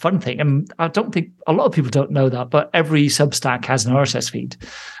 That's a fun thing. And I don't think a lot of people don't know that, but every Substack has an RSS feed.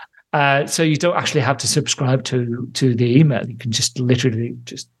 So you don't actually have to subscribe to the email. You can just literally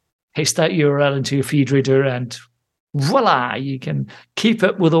just paste that URL into your feed reader, and voila, you can keep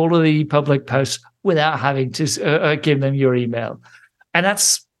up with all of the public posts without having to give them your email. And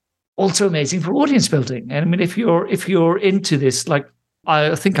that's also amazing for audience building. And I mean, if you're into this, like,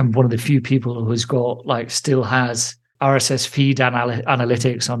 I think I'm one of the few people who's got, like, still has RSS feed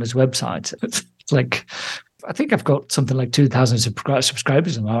analytics on his website. It's like, I think I've got something like 2,000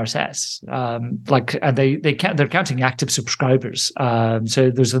 subscribers on RSS. And they're counting active subscribers. So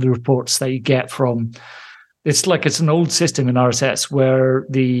those are the reports that you get from. It's an old system in RSS where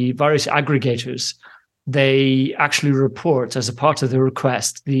the various aggregators, they actually report as a part of the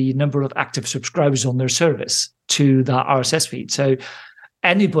request the number of active subscribers on their service to that RSS feed. So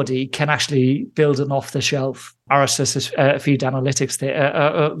anybody can actually build an off-the-shelf RSS feed analytics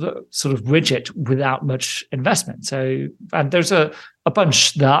sort of widget without much investment. So, and there's a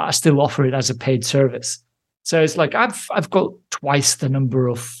bunch that still offer it as a paid service. So it's like I've got twice the number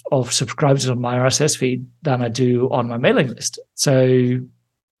of subscribers on my RSS feed than I do on my mailing list. So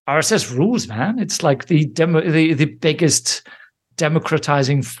RSS rules, man. It's like the biggest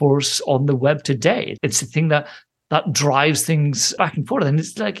democratizing force on the web today. It's the thing that drives things back and forth. And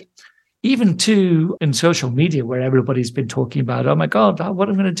it's like, even in social media where everybody's been talking about, oh my God, what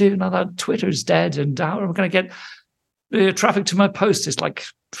am I going to do now that Twitter's dead, and how am I going to get traffic to my post? It's like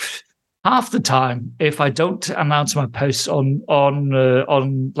half the time, if I don't announce my posts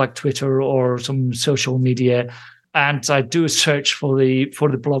on like Twitter or some social media, and I do a search for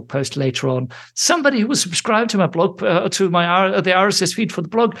the blog post later on, somebody who was subscribed to my blog the RSS feed for the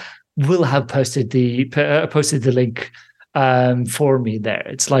blog will have posted the link for me there.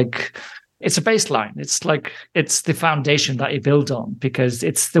 It's like, it's a baseline. It's like, it's the foundation that you build on, because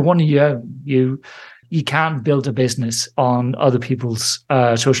it's the one you own. You can't build a business on other people's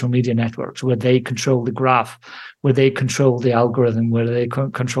social media networks where they control the graph, where they control the algorithm, where they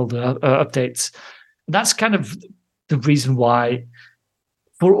control the updates. That's kind of the reason why,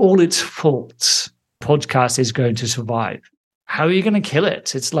 for all its faults, podcast is going to survive. How are you going to kill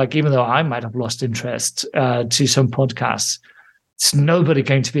it? It's like, even though I might have lost interest to some podcasts, it's nobody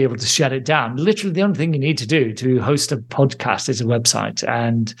going to be able to shut it down. Literally, the only thing you need to do to host a podcast is a website.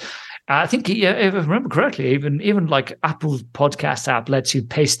 And I think, if I remember correctly, even like Apple Podcast app lets you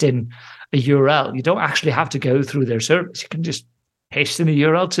paste in a URL. You don't actually have to go through their service. You can just paste in a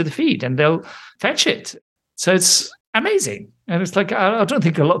URL to the feed and they'll fetch it. So it's amazing. And it's like, I don't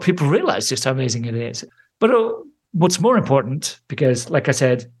think a lot of people realize just how amazing it is. But what's more important, because like I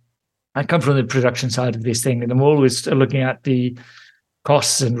said, I come from the production side of this thing, and I'm always looking at the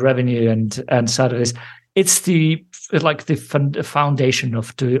costs and revenue and side of this. It's the foundation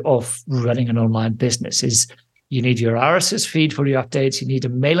of running an online business is you need your RSS feed for your updates. You need a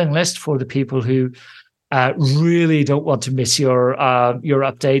mailing list for the people who really don't want to miss your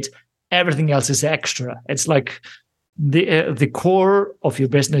update. Everything else is extra. It's like the core of your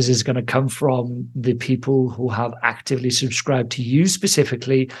business is going to come from the people who have actively subscribed to you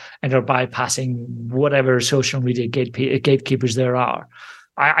specifically and are bypassing whatever social media gatekeepers there are.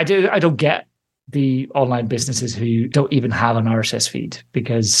 I don't get the online businesses who don't even have an RSS feed,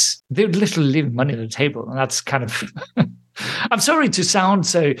 because they're literally leaving money on the table. And that's kind of, I'm sorry to sound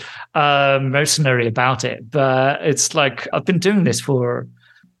so mercenary about it, but it's like, I've been doing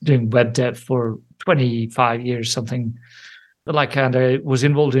doing web dev for 25 years, something like, and I was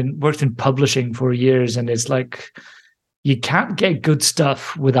worked in publishing for years. And it's like, you can't get good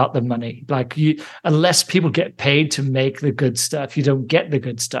stuff without the money. Like, unless people get paid to make the good stuff, you don't get the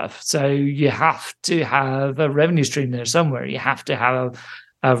good stuff. So you have to have a revenue stream there somewhere. You have to have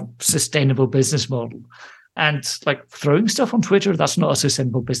a sustainable business model. And like, throwing stuff on Twitter, that's not a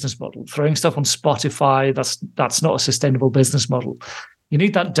sustainable business model. Throwing stuff on Spotify, that's not a sustainable business model. You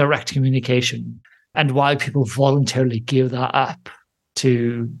need that direct communication. And why people voluntarily give that up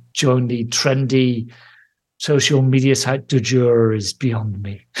to join the trendy social media site du jour is beyond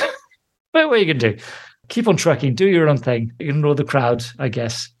me. But what are you going to do? Keep on trucking, do your own thing, ignore the crowd, I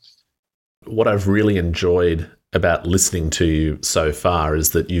guess. What I've really enjoyed about listening to you so far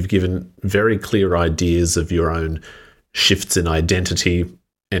is that you've given very clear ideas of your own shifts in identity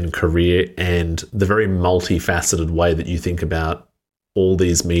and career, and the very multifaceted way that you think about all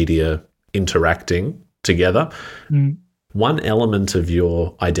these media interacting together. Mm. One element of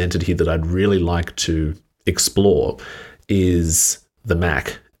your identity that I'd really like to explore is the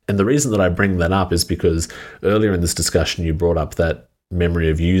Mac. And the reason that I bring that up is because earlier in this discussion, you brought up that memory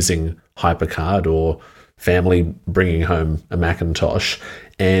of using HyperCard or family bringing home a Macintosh.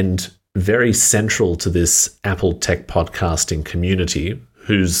 And very central to this Apple Tech podcasting community,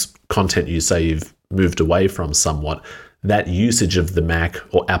 whose content you say you've moved away from somewhat, that usage of the Mac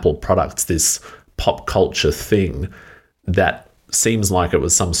or Apple products, this pop culture thing, that seems like it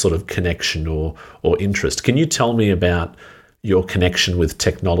was some sort of connection or interest. Can you tell me about your connection with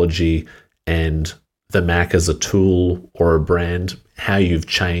technology and the Mac as a tool or a brand, how you've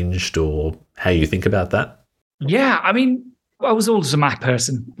changed or how you think about that? Yeah, I mean, I was always a Mac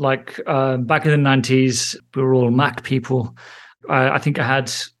person. Like back in the 90s, we were all Mac people. I think I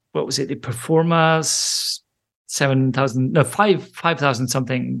had, what was it, the Performa 5,000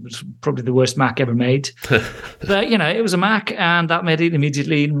 something, was probably the worst Mac ever made. But, it was a Mac, and that made it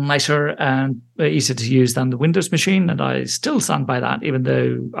immediately nicer and easier to use than the Windows machine. And I still stand by that, even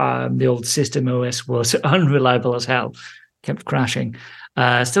though the old system OS was unreliable as hell, kept crashing.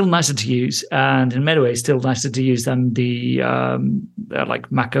 Still nicer to use, and in many ways still nicer to use than the like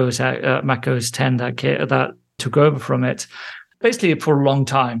Mac OS 10 that took over from it. Basically, for a long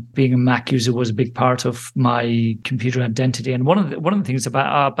time, being a Mac user was a big part of my computer identity. And one of the things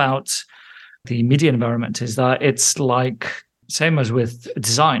about the media environment is that it's like, same as with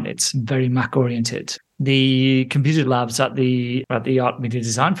design, it's very Mac oriented. The computer labs at the art media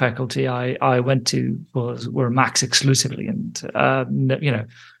design faculty I went to were Macs exclusively, and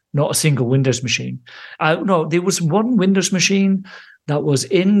not a single Windows machine. No, there was one Windows machine that was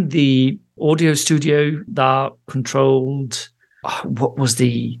in the audio studio that controlled. What was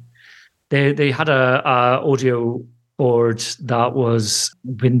they had a audio board that was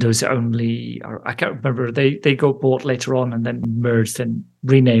Windows only, or I can't remember. They got bought later on and then merged and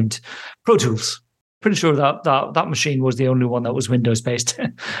renamed Pro Tools. Pretty sure that machine was the only one that was Windows based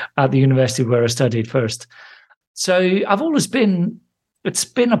at the university where I studied first. So it's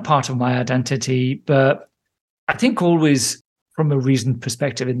been a part of my identity, but I think always from a reasoned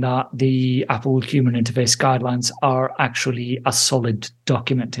perspective, in that the Apple Human Interface Guidelines are actually a solid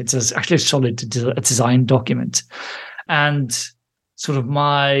document. It's actually a solid design document. And sort of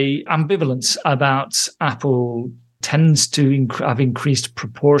my ambivalence about Apple tends to have increased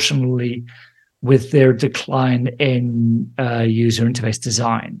proportionally with their decline in user interface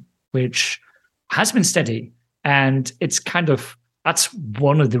design, which has been steady. And it's that's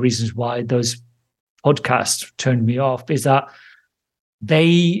one of the reasons why those podcasts turned me off, is that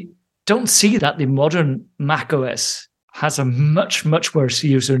they don't see that the modern Mac OS has a much, much worse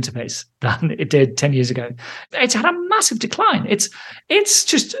user interface than it did 10 years ago. It's had a massive decline. It's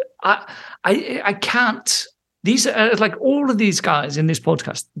just, I can't, these are like all of these guys in this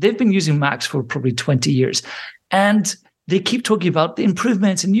podcast, they've been using Macs for probably 20 years. And they keep talking about the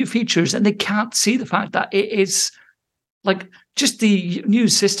improvements and new features, and they can't see the fact that it is like just the new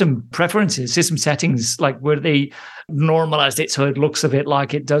system preferences, system settings, like where they normalized it so it looks a bit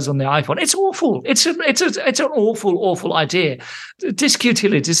like it does on the iPhone. It's awful. It's an awful idea. Disk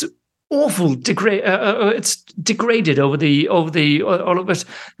utility is awful. It's degraded over all of it.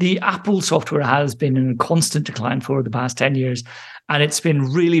 The Apple software has been in a constant decline for the past 10 years. And it's been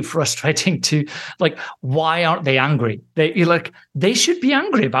really frustrating to, like, why aren't they angry? They should be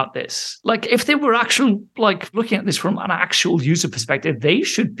angry about this. Like, if they were actually, like, looking at this from an actual user perspective, they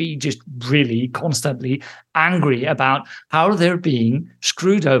should be just really constantly angry about how they're being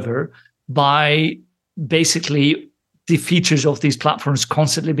screwed over by basically the features of these platforms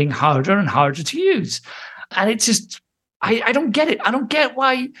constantly being harder and harder to use. And it's just, I don't get it. I don't get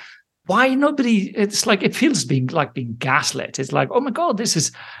why nobody, it's like, it feels being gaslit. It's like, oh my God, this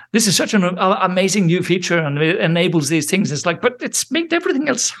is such an amazing new feature and it enables these things. It's like, but it's made everything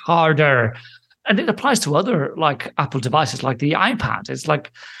else harder. And it applies to other like Apple devices, like the iPad. It's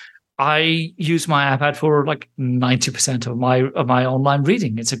like, I use my iPad for like 90% of my online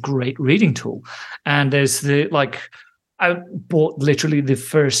reading. It's a great reading tool. And there's I bought literally the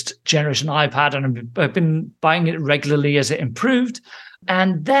first generation iPad, and I've been buying it regularly as it improved.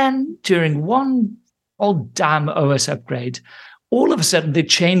 And then during one damn OS upgrade, all of a sudden they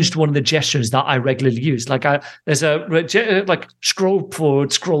changed one of the gestures that I regularly use. Like there's a scroll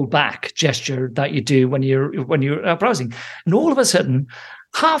forward, scroll back gesture that you do when you're browsing, and all of a sudden,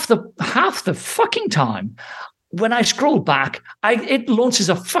 half the fucking time, when I scroll back, it launches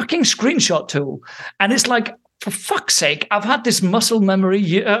a fucking screenshot tool, and it's like, for fuck's sake, I've had this muscle memory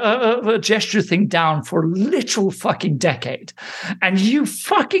gesture thing down for a literal fucking decade. And you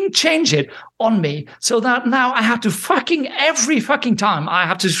fucking change it on me so that now I have to every fucking time I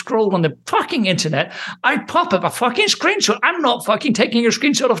have to scroll on the fucking internet, I pop up a fucking screenshot. I'm not fucking taking a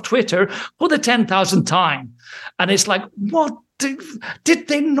screenshot of Twitter for the 10,000th time. And it's like, what? Did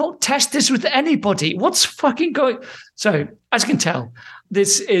they not test this with anybody? What's fucking going? So, as you can tell,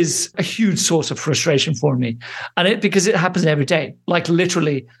 this is a huge source of frustration for me. And because it happens every day, like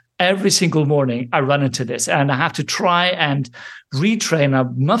literally every single morning I run into this, and I have to try and retrain a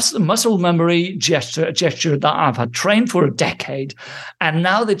muscle memory gesture that I've had trained for a decade. And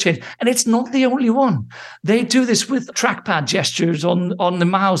now they change. And it's not the only one. They do this with trackpad gestures on the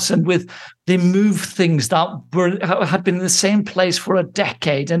mouse, and they move things that had been in the same place for a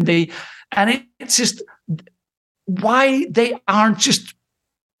decade. And it's just why they aren't just.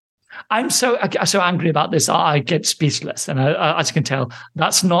 I'm so angry about this. I get speechless, and as you can tell,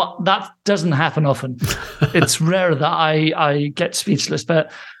 that doesn't happen often. It's rare that I get speechless.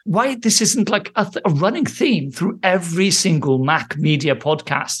 But why this isn't like a running theme through every single Mac Media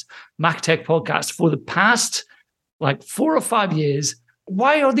podcast, Mac Tech podcast for the past like 4 or 5 years?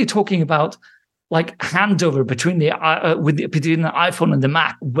 Why are they talking about like handover between the iPhone and the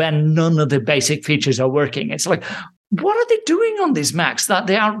Mac when none of the basic features are working? It's like, what are they doing on these Macs that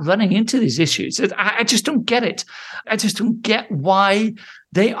they aren't running into these issues? I just don't get it. I just don't get why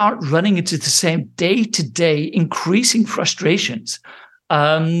they aren't running into the same day-to-day increasing frustrations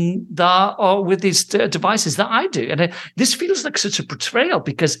that are with these devices that I do. And this feels like such a betrayal,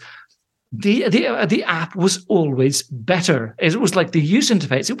 because the app was always better. It was like the user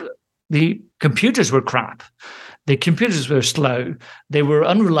interface. The computers were crap. The computers were slow. They were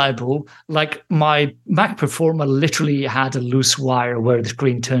unreliable. Like my Mac Performer literally had a loose wire where the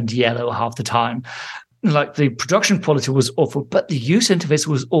screen turned yellow half the time. Like the production quality was awful, but the user interface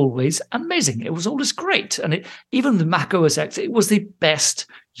was always amazing. It was always great. And even the Mac OS X, it was the best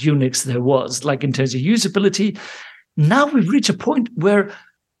Unix there was, like in terms of usability. Now we've reached a point where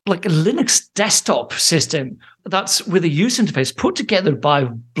like a Linux desktop system that's with a user interface put together by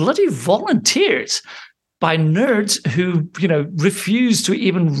bloody volunteers, by nerds who, refuse to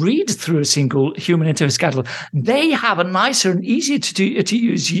even read through a single human interface catalog. They have a nicer and easier to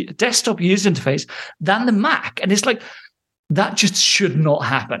use desktop user interface than the Mac. And it's like, that just should not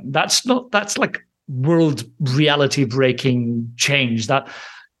happen. That's like world reality breaking change, that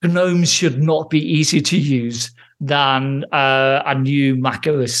GNOME should not be easier to use than a new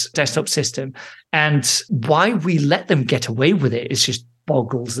macOS desktop system. And why we let them get away with it is just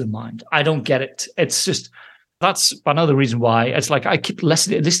boggles the mind. I don't get it. It's just, that's another reason why it's like I keep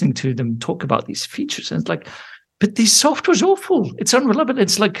listening to them talk about these features, and it's like, but the software's awful. It's unreliable.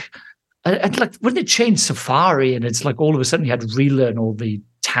 It's like, and like when they changed Safari, and it's like all of a sudden you had to relearn all the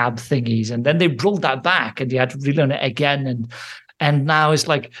tab thingies, and then they rolled that back, and you had to relearn it again, and now it's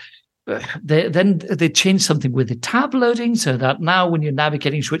like they changed something with the tab loading, so that now when you're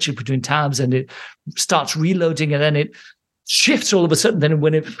navigating, switching between tabs, and it starts reloading, and then it shifts all of a sudden. Then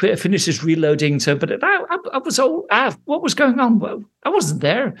when it finishes reloading, but I was what was going on? Well, I wasn't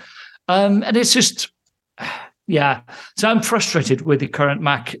there, and it's just. Yeah, so I'm frustrated with the current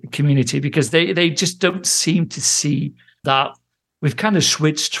Mac community because they just don't seem to see that we've kind of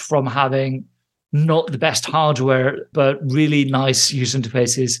switched from having not the best hardware, but really nice user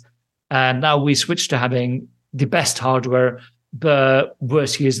interfaces. And now we switch to having the best hardware, but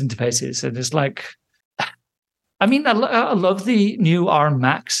worse user interfaces. And it's like, I mean, I love the new ARM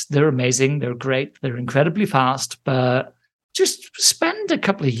Macs. They're amazing. They're great. They're incredibly fast, but just spend a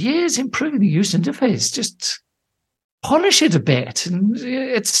couple of years improving the user interface. Just polish it a bit. And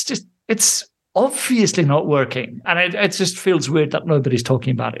it's obviously not working. And it just feels weird that nobody's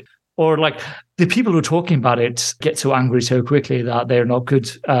talking about it. Or like the people who are talking about it get so angry so quickly that they're not good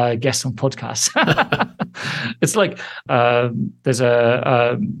guests on podcasts. It's like there's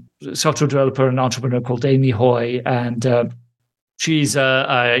a software developer and entrepreneur called Amy Hoy, and she's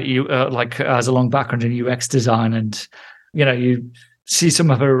has a long background in UX design, and you see some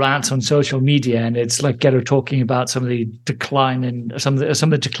of her rants on social media, and it's like get her talking about some of the decline in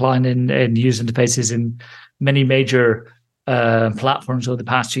user interfaces in many major platforms over the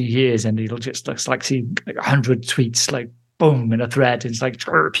past few years, and it'll just like see like 100 tweets like boom in a thread. It's like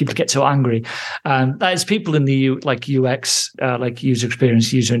people get so angry. That is people in the UX, like user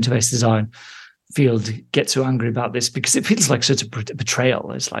experience, user interface design field get so angry about this because it feels like such a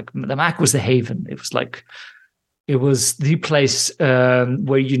betrayal. It's like the Mac was the haven. It was the place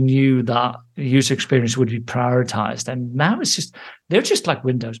where you knew that user experience would be prioritized. And now they're just like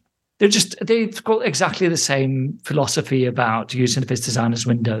Windows. They've got exactly the same philosophy about user interface design as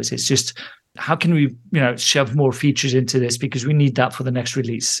Windows. It's just, how can we, shove more features into this because we need that for the next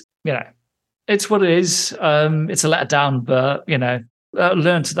release. It's what it is. It's a letdown, but,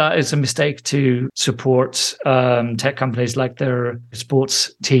 learned that it's a mistake to support tech companies like their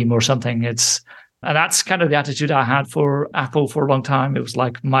sports team or something. And that's kind of the attitude I had for Apple for a long time. It was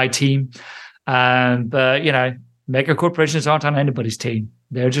like my team. But, Mega corporations aren't on anybody's team.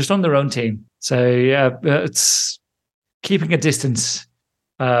 They're just on their own team. So yeah, it's keeping a distance,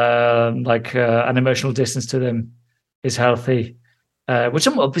 an emotional distance to them is healthy, which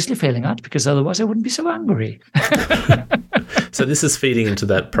I'm obviously failing at because otherwise I wouldn't be so angry. So this is feeding into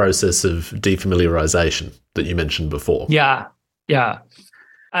that process of defamiliarization that you mentioned before. Yeah.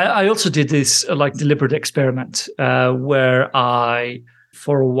 I also did this deliberate experiment where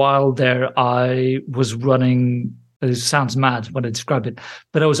for a while there, I was running. It sounds mad when I describe it,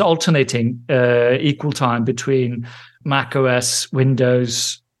 but I was alternating equal time between Mac OS,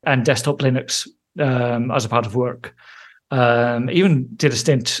 Windows, and desktop Linux as a part of work. Even did a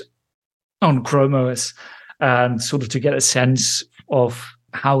stint on Chrome OS, and sort of to get a sense of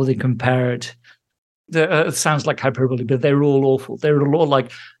how they compared. It sounds like hyperbole, but they were all awful. They were all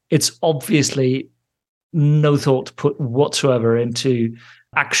like, it's obviously no thought put whatsoever into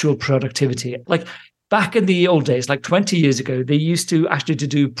actual productivity. Like back in the old days, like 20 years ago, they used to actually to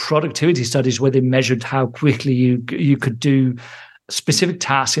do productivity studies where they measured how quickly you could do specific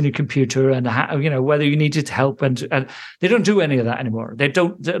tasks in your computer and how, whether you needed help. And they don't do any of that anymore.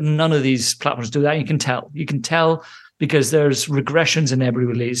 None of these platforms do that. You can tell because there's regressions in every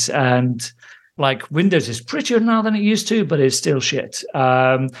release, and like Windows is prettier now than it used to, but it's still shit.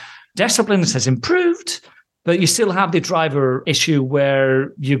 Desktop Linux has improved, but you still have the driver issue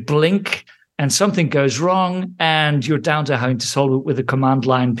where you blink and something goes wrong and you're down to having to solve it with a command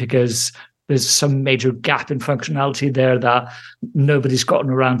line because there's some major gap in functionality there that nobody's gotten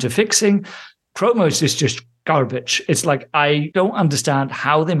around to fixing. Chrome OS is just garbage. It's like, I don't understand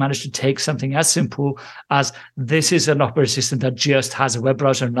how they managed to take something as simple as this is an operating system that just has a web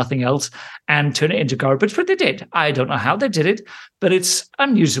browser and nothing else and turn it into garbage, but they did. I don't know how they did it, but it's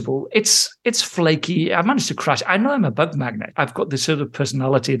unusable. It's flaky. I managed to crash. I know I'm a bug magnet. I've got this sort of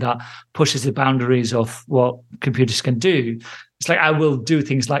personality that pushes the boundaries of what computers can do. It's like, I will do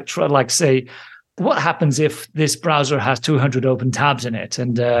things like say, what happens if this browser has 200 open tabs in it?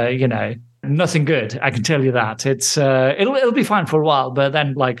 And, nothing good. I can tell you that. It's it'll be fine for a while, but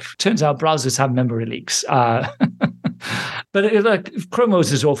then turns out browsers have memory leaks. But Chrome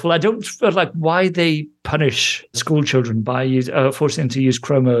OS is awful. I don't feel like why they punish school children by forcing them to use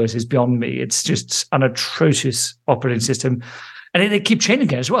Chrome OS is beyond me. It's just an atrocious operating system. And they keep changing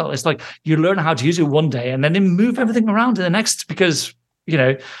it as well. It's like you learn how to use it one day and then they move everything around in the next because, you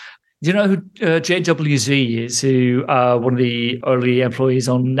know who JWZ is, who one of the early employees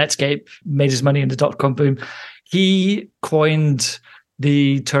on Netscape, made his money in the dot-com boom. He coined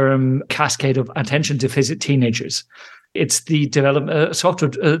the term cascade of attention deficit teenagers. It's the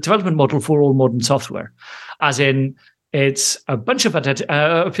development model for all modern software, as in it's a bunch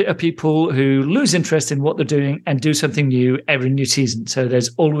of people who lose interest in what they're doing and do something new every new season. So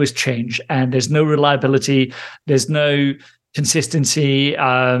there's always change and there's no reliability. There's no consistency.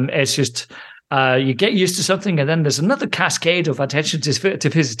 It's just you get used to something and then there's another cascade of attention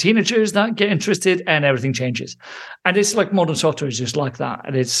deficit teenagers that get interested and everything changes. And it's like modern software is just like that.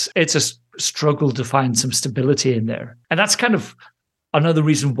 And it's a struggle to find some stability in there. And that's kind of another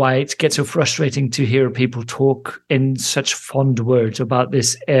reason why it gets so frustrating to hear people talk in such fond words about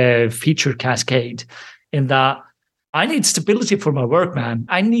this feature cascade, in that I need stability for my work, man.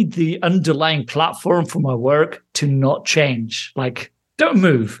 I need the underlying platform for my work to not change. Like, don't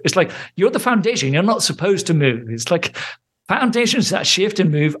move. It's like, you're the foundation. You're not supposed to move. It's like foundations that shift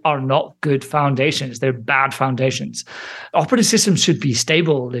and move are not good foundations. They're bad foundations. Operating systems should be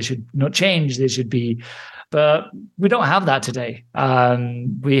stable. They should not change. They should be, but we don't have that today.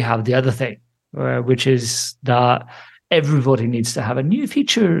 We have the other thing, which is that everybody needs to have a new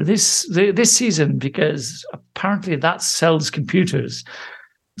feature this season because apparently that sells computers.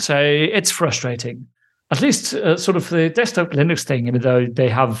 So it's frustrating. At least sort of the desktop Linux thing, even though they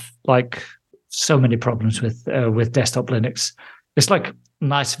have like so many problems with desktop Linux. It's like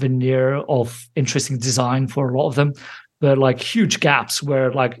nice veneer of interesting design for a lot of them, but like huge gaps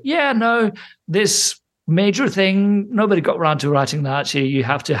where like, yeah, no, this major thing, nobody got around to writing that. So you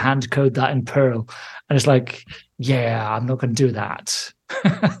have to hand code that in Perl. And it's like, yeah, I'm not going to do that.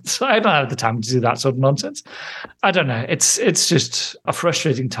 So I don't have the time to do that sort of nonsense. I don't know. It's just a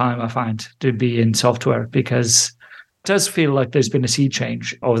frustrating time, I find, to be in software, because it does feel like there's been a sea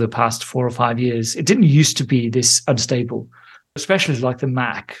change over the past 4 or 5 years. It didn't used to be this unstable, especially like the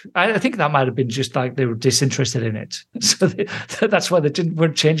Mac. I think that might have been just like they were disinterested in it. So that's why they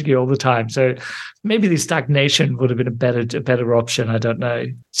weren't changing it all the time. So maybe the stagnation would have been a better option. I don't know.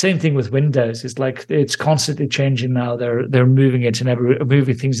 Same thing with Windows. It's like it's constantly changing now. They're moving it and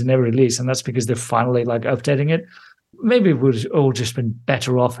moving things in every release, and that's because they're finally like updating it. Maybe it would have all just been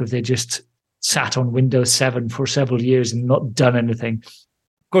better off if they just sat on Windows 7 for several years and not done anything.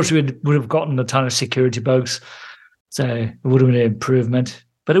 Of course, we would have gotten a ton of security bugs, so it would have been an improvement,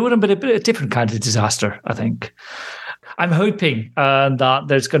 but it would have been a different kind of disaster, I think. I'm hoping that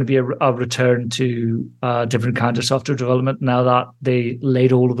there's going to be a return to different kinds of software development now that they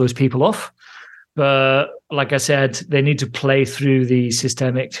laid all of those people off. But like I said, they need to play through the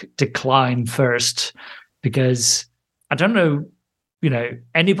systemic decline first, because I don't know,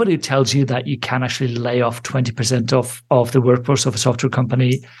 anybody who tells you that you can actually lay off 20% of the workforce of a software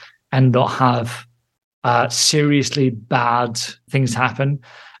company and not have seriously bad things happen,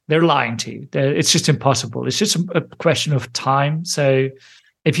 they're lying to you. It's just impossible. It's just a question of time. So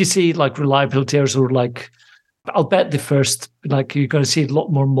if you see like reliability errors, or like, I'll bet the first, like, you're going to see a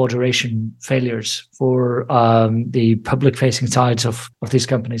lot more moderation failures for the public-facing sides of these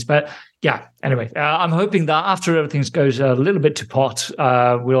companies. But yeah, anyway, I'm hoping that after everything goes a little bit to pot,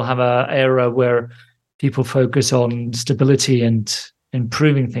 we'll have an era where people focus on stability and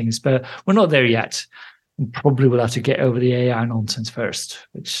improving things. But we're not there yet. Probably we'll have to get over the AI nonsense first,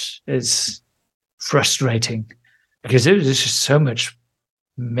 which is frustrating because there's just so much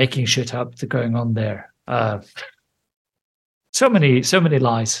making shit up going on there. So many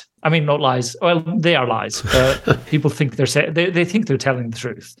lies. I mean, not lies. Well, they are lies, but people think they think they're telling the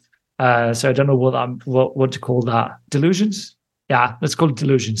truth. So I don't know what to call that. Delusions? Yeah, let's call it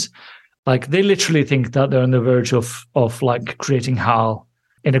delusions. Like, they literally think that they're on the verge of like creating HAL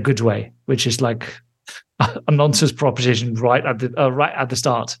in a good way, which is like a nonsense proposition right at the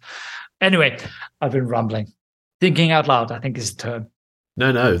start. Anyway, I've been rambling. Thinking out loud, I think, is the term.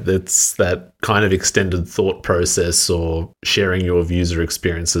 No, that's that kind of extended thought process or sharing your views or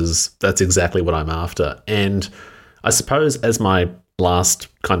experiences. That's exactly what I'm after. And I suppose as my last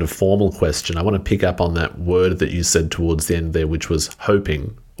kind of formal question, I want to pick up on that word that you said towards the end there, which was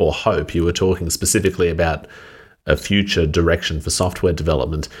hoping or hope. You were talking specifically about a future direction for software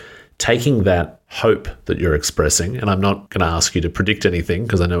development. Taking that hope that you're expressing, and I'm not going to ask you to predict anything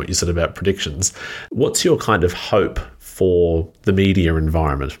because I know what you said about predictions. What's your kind of hope for the media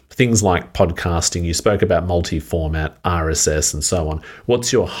environment? Things like podcasting, you spoke about multi-format, RSS, and so on.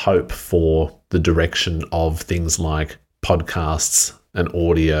 What's your hope for the direction of things like podcasts and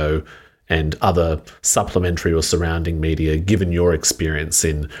audio and other supplementary or surrounding media, given your experience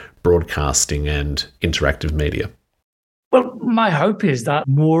in broadcasting and interactive media? Well, my hope is that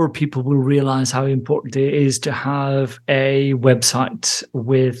more people will realize how important it is to have a website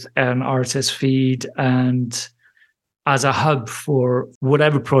with an RSS feed and as a hub for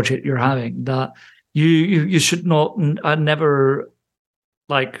whatever project you're having, that you should not never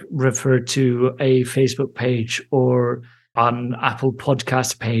like refer to a Facebook page or an Apple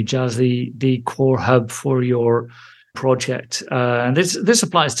podcast page as the core hub for your project. And this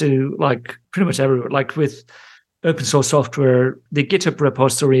applies to like pretty much everywhere. Like with open source software, the GitHub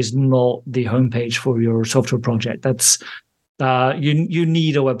repository is not the homepage for your software project. That's you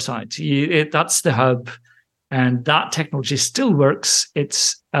need a website. That's the hub, and that technology still works.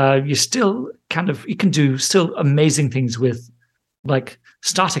 It's you can do still amazing things with like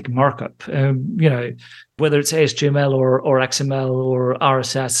static markup. Whether it's HTML or XML or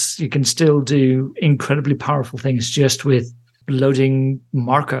RSS, you can still do incredibly powerful things just with loading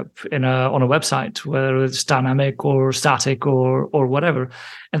markup on a website, whether it's dynamic or static or whatever.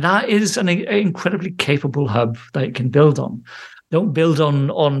 And that is an incredibly capable hub that you can build on. Don't build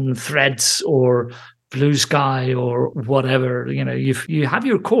on threads or Blue Sky or whatever. You have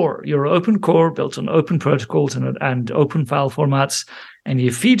your core, your open core built on open protocols and open file formats, and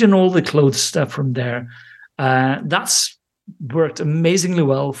you feed in all the clothes stuff from there. That's worked amazingly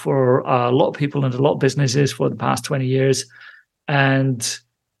well for a lot of people and a lot of businesses for the past 20 years. And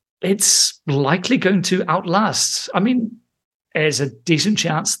it's likely going to outlast. I mean, there's a decent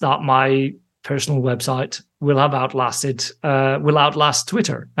chance that my personal website will outlast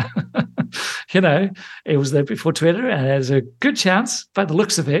Twitter. It was there before Twitter, and there's a good chance, by the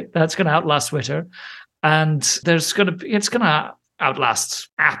looks of it, that's going to outlast Twitter. And it's going to outlast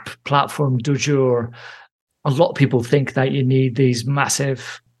app platform du jour. A lot of people think that you need these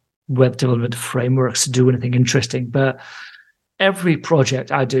massive web development frameworks to do anything interesting, but every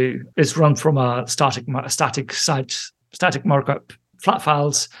project I do is run from a static markup, flat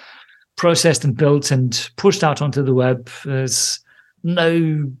files, processed and built and pushed out onto the web. There's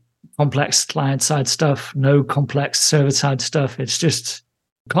no complex client-side stuff, no complex server-side stuff. It's just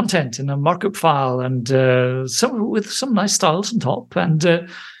content in a markup file and with some nice styles on top. And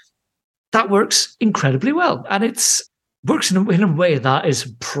that works incredibly well. And it works in a way that is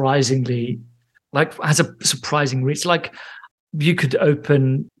surprisingly, like, has a surprising reach. Like, you could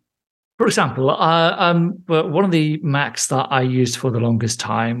open For example, one of the Macs that I used for the longest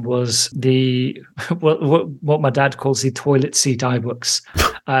time was the what my dad calls the toilet seat iBooks,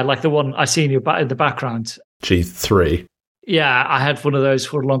 like the one I see in the background. G3. Yeah, I had one of those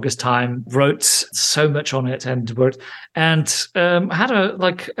for the longest time. Wrote so much on it and worked, and had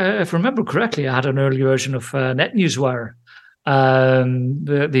if I remember correctly, I had an early version of NetNewsWire,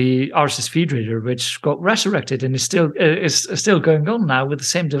 the RSS feed reader, which got resurrected and is still going on now with the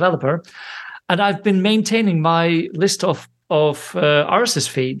same developer. And I've been maintaining my list of RSS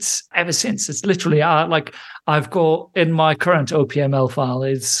feeds ever since. It's literally I've got in my current OPML file,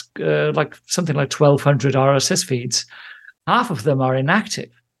 it's something like 1,200 RSS feeds. Half of them are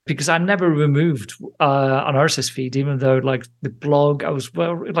inactive because I never removed an RSS feed, even though the blog I was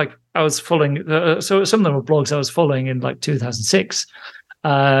following. So some of them were blogs I was following in 2006,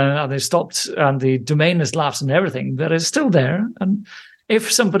 and they stopped, and the domain has lapsed and everything, but it's still there. And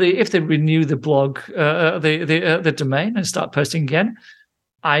if they renew the blog, the domain and start posting again,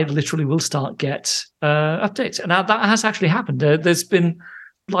 I literally will start get updates, and that has actually happened. There's been.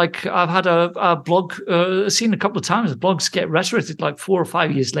 I've had a blog seen a couple of times. Blogs get resurrected 4 or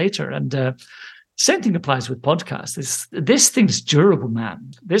 5 years later, and same thing applies with podcasts. This thing's durable,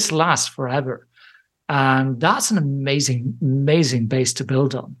 man. This lasts forever, and that's an amazing base to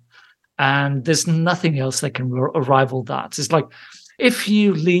build on. And there's nothing else that can rival that. It's like if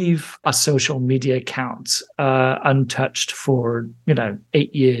you leave a social media account untouched for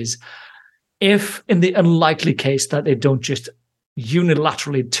 8 years, if in the unlikely case that they don't just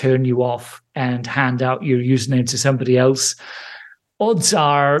unilaterally turn you off and hand out your username to somebody else, odds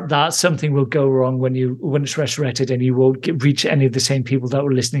are that something will go wrong when it's resurrected, and you won't reach any of the same people that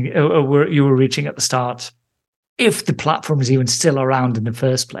were listening or you were reaching at the start, if the platform is even still around in the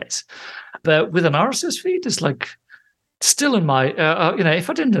first place. But with an RSS feed, it's still in my if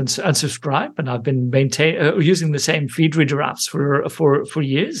I didn't unsubscribe and I've been using the same feed reader apps for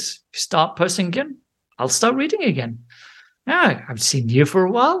years, start posting again, I'll start reading again. Yeah, I've seen you for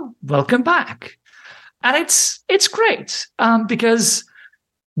a while. Welcome back. And it's great because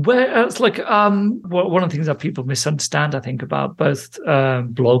it's one of the things that people misunderstand, I think, about both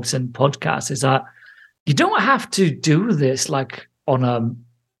blogs and podcasts is that you don't have to do this on a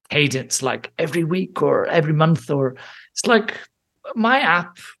cadence, every week or every month, or it's my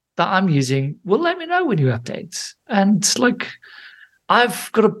app that I'm using will let me know when you update. And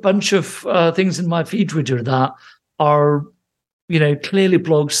I've got a bunch of things in my feed reader that are, clearly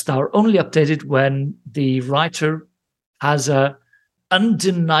blogs that are only updated when the writer has a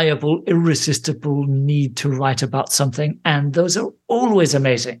undeniable, irresistible need to write about something. And those are always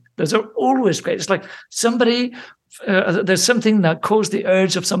amazing. Those are always great. It's like somebody, there's something that caused the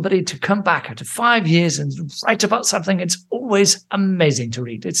urge of somebody to come back after 5 years and write about something. It's always amazing to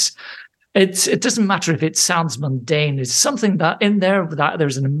read. It doesn't matter if it sounds mundane. It's something that in there that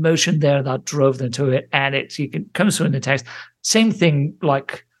there's an emotion there that drove them to it, and comes through in the text. Same thing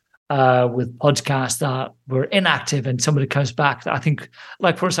with podcasts that were inactive and somebody comes back. I think,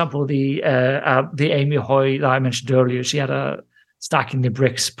 for example, the Amy Hoy that I mentioned earlier, she had a Stacking the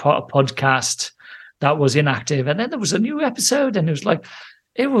Bricks podcast that was inactive, and then there was a new episode, and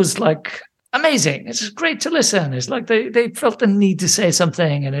it was amazing. It's great to listen. It's they felt the need to say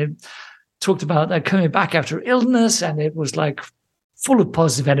something, and it talked about coming back after illness, and it was full of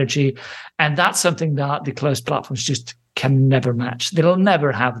positive energy. And that's something that the closed platforms just can never match. They'll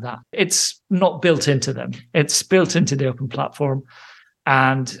never have that. It's not built into them. It's built into the open platform,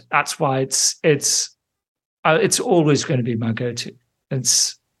 and that's why it's always going to be my go-to.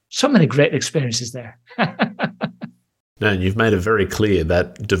 It's so many great experiences there. No, and you've made it very clear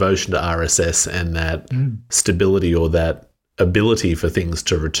that devotion to RSS and that stability, or that ability for things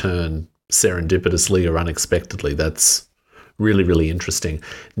to return serendipitously or unexpectedly, that's really, really interesting.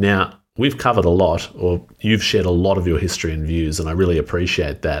 Now, we've covered a lot, or you've shared a lot of your history and views, and I really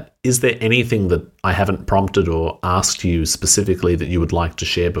appreciate that. Is there anything that I haven't prompted or asked you specifically that you would like to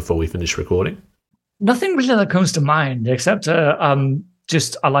share before we finish recording? Nothing really that comes to mind, except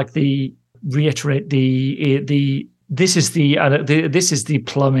just I like the reiterate this is the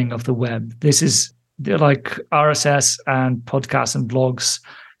plumbing of the web. This is RSS and podcasts and blogs.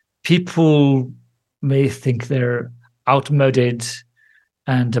 People may think they're outmoded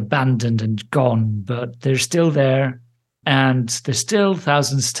and abandoned and gone, but they're still there, and there's still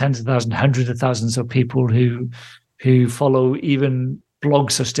thousands, tens of thousands, hundreds of thousands of people who follow. Even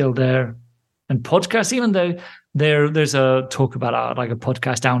blogs are still there, and podcasts, even though there's a talk about a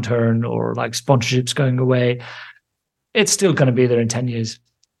podcast downturn or sponsorships going away, it's still going to be there in 10 years.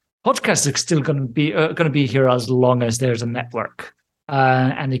 Podcasts are still going to be here as long as there's a network.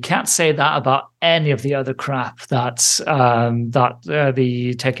 And you can't say that about any of the other crap that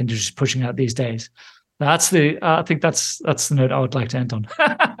the tech industry is pushing out these days. I think that's the note I would like to end on.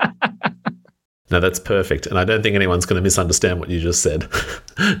 No, that's perfect. And I don't think anyone's going to misunderstand what you just said.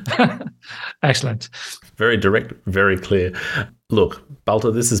 Excellent. Very direct, very clear. Look,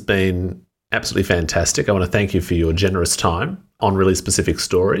 Baldur, this has been absolutely fantastic. I want to thank you for your generous time on really specific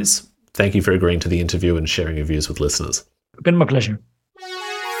stories. Thank you for agreeing to the interview and sharing your views with listeners. It's been my pleasure.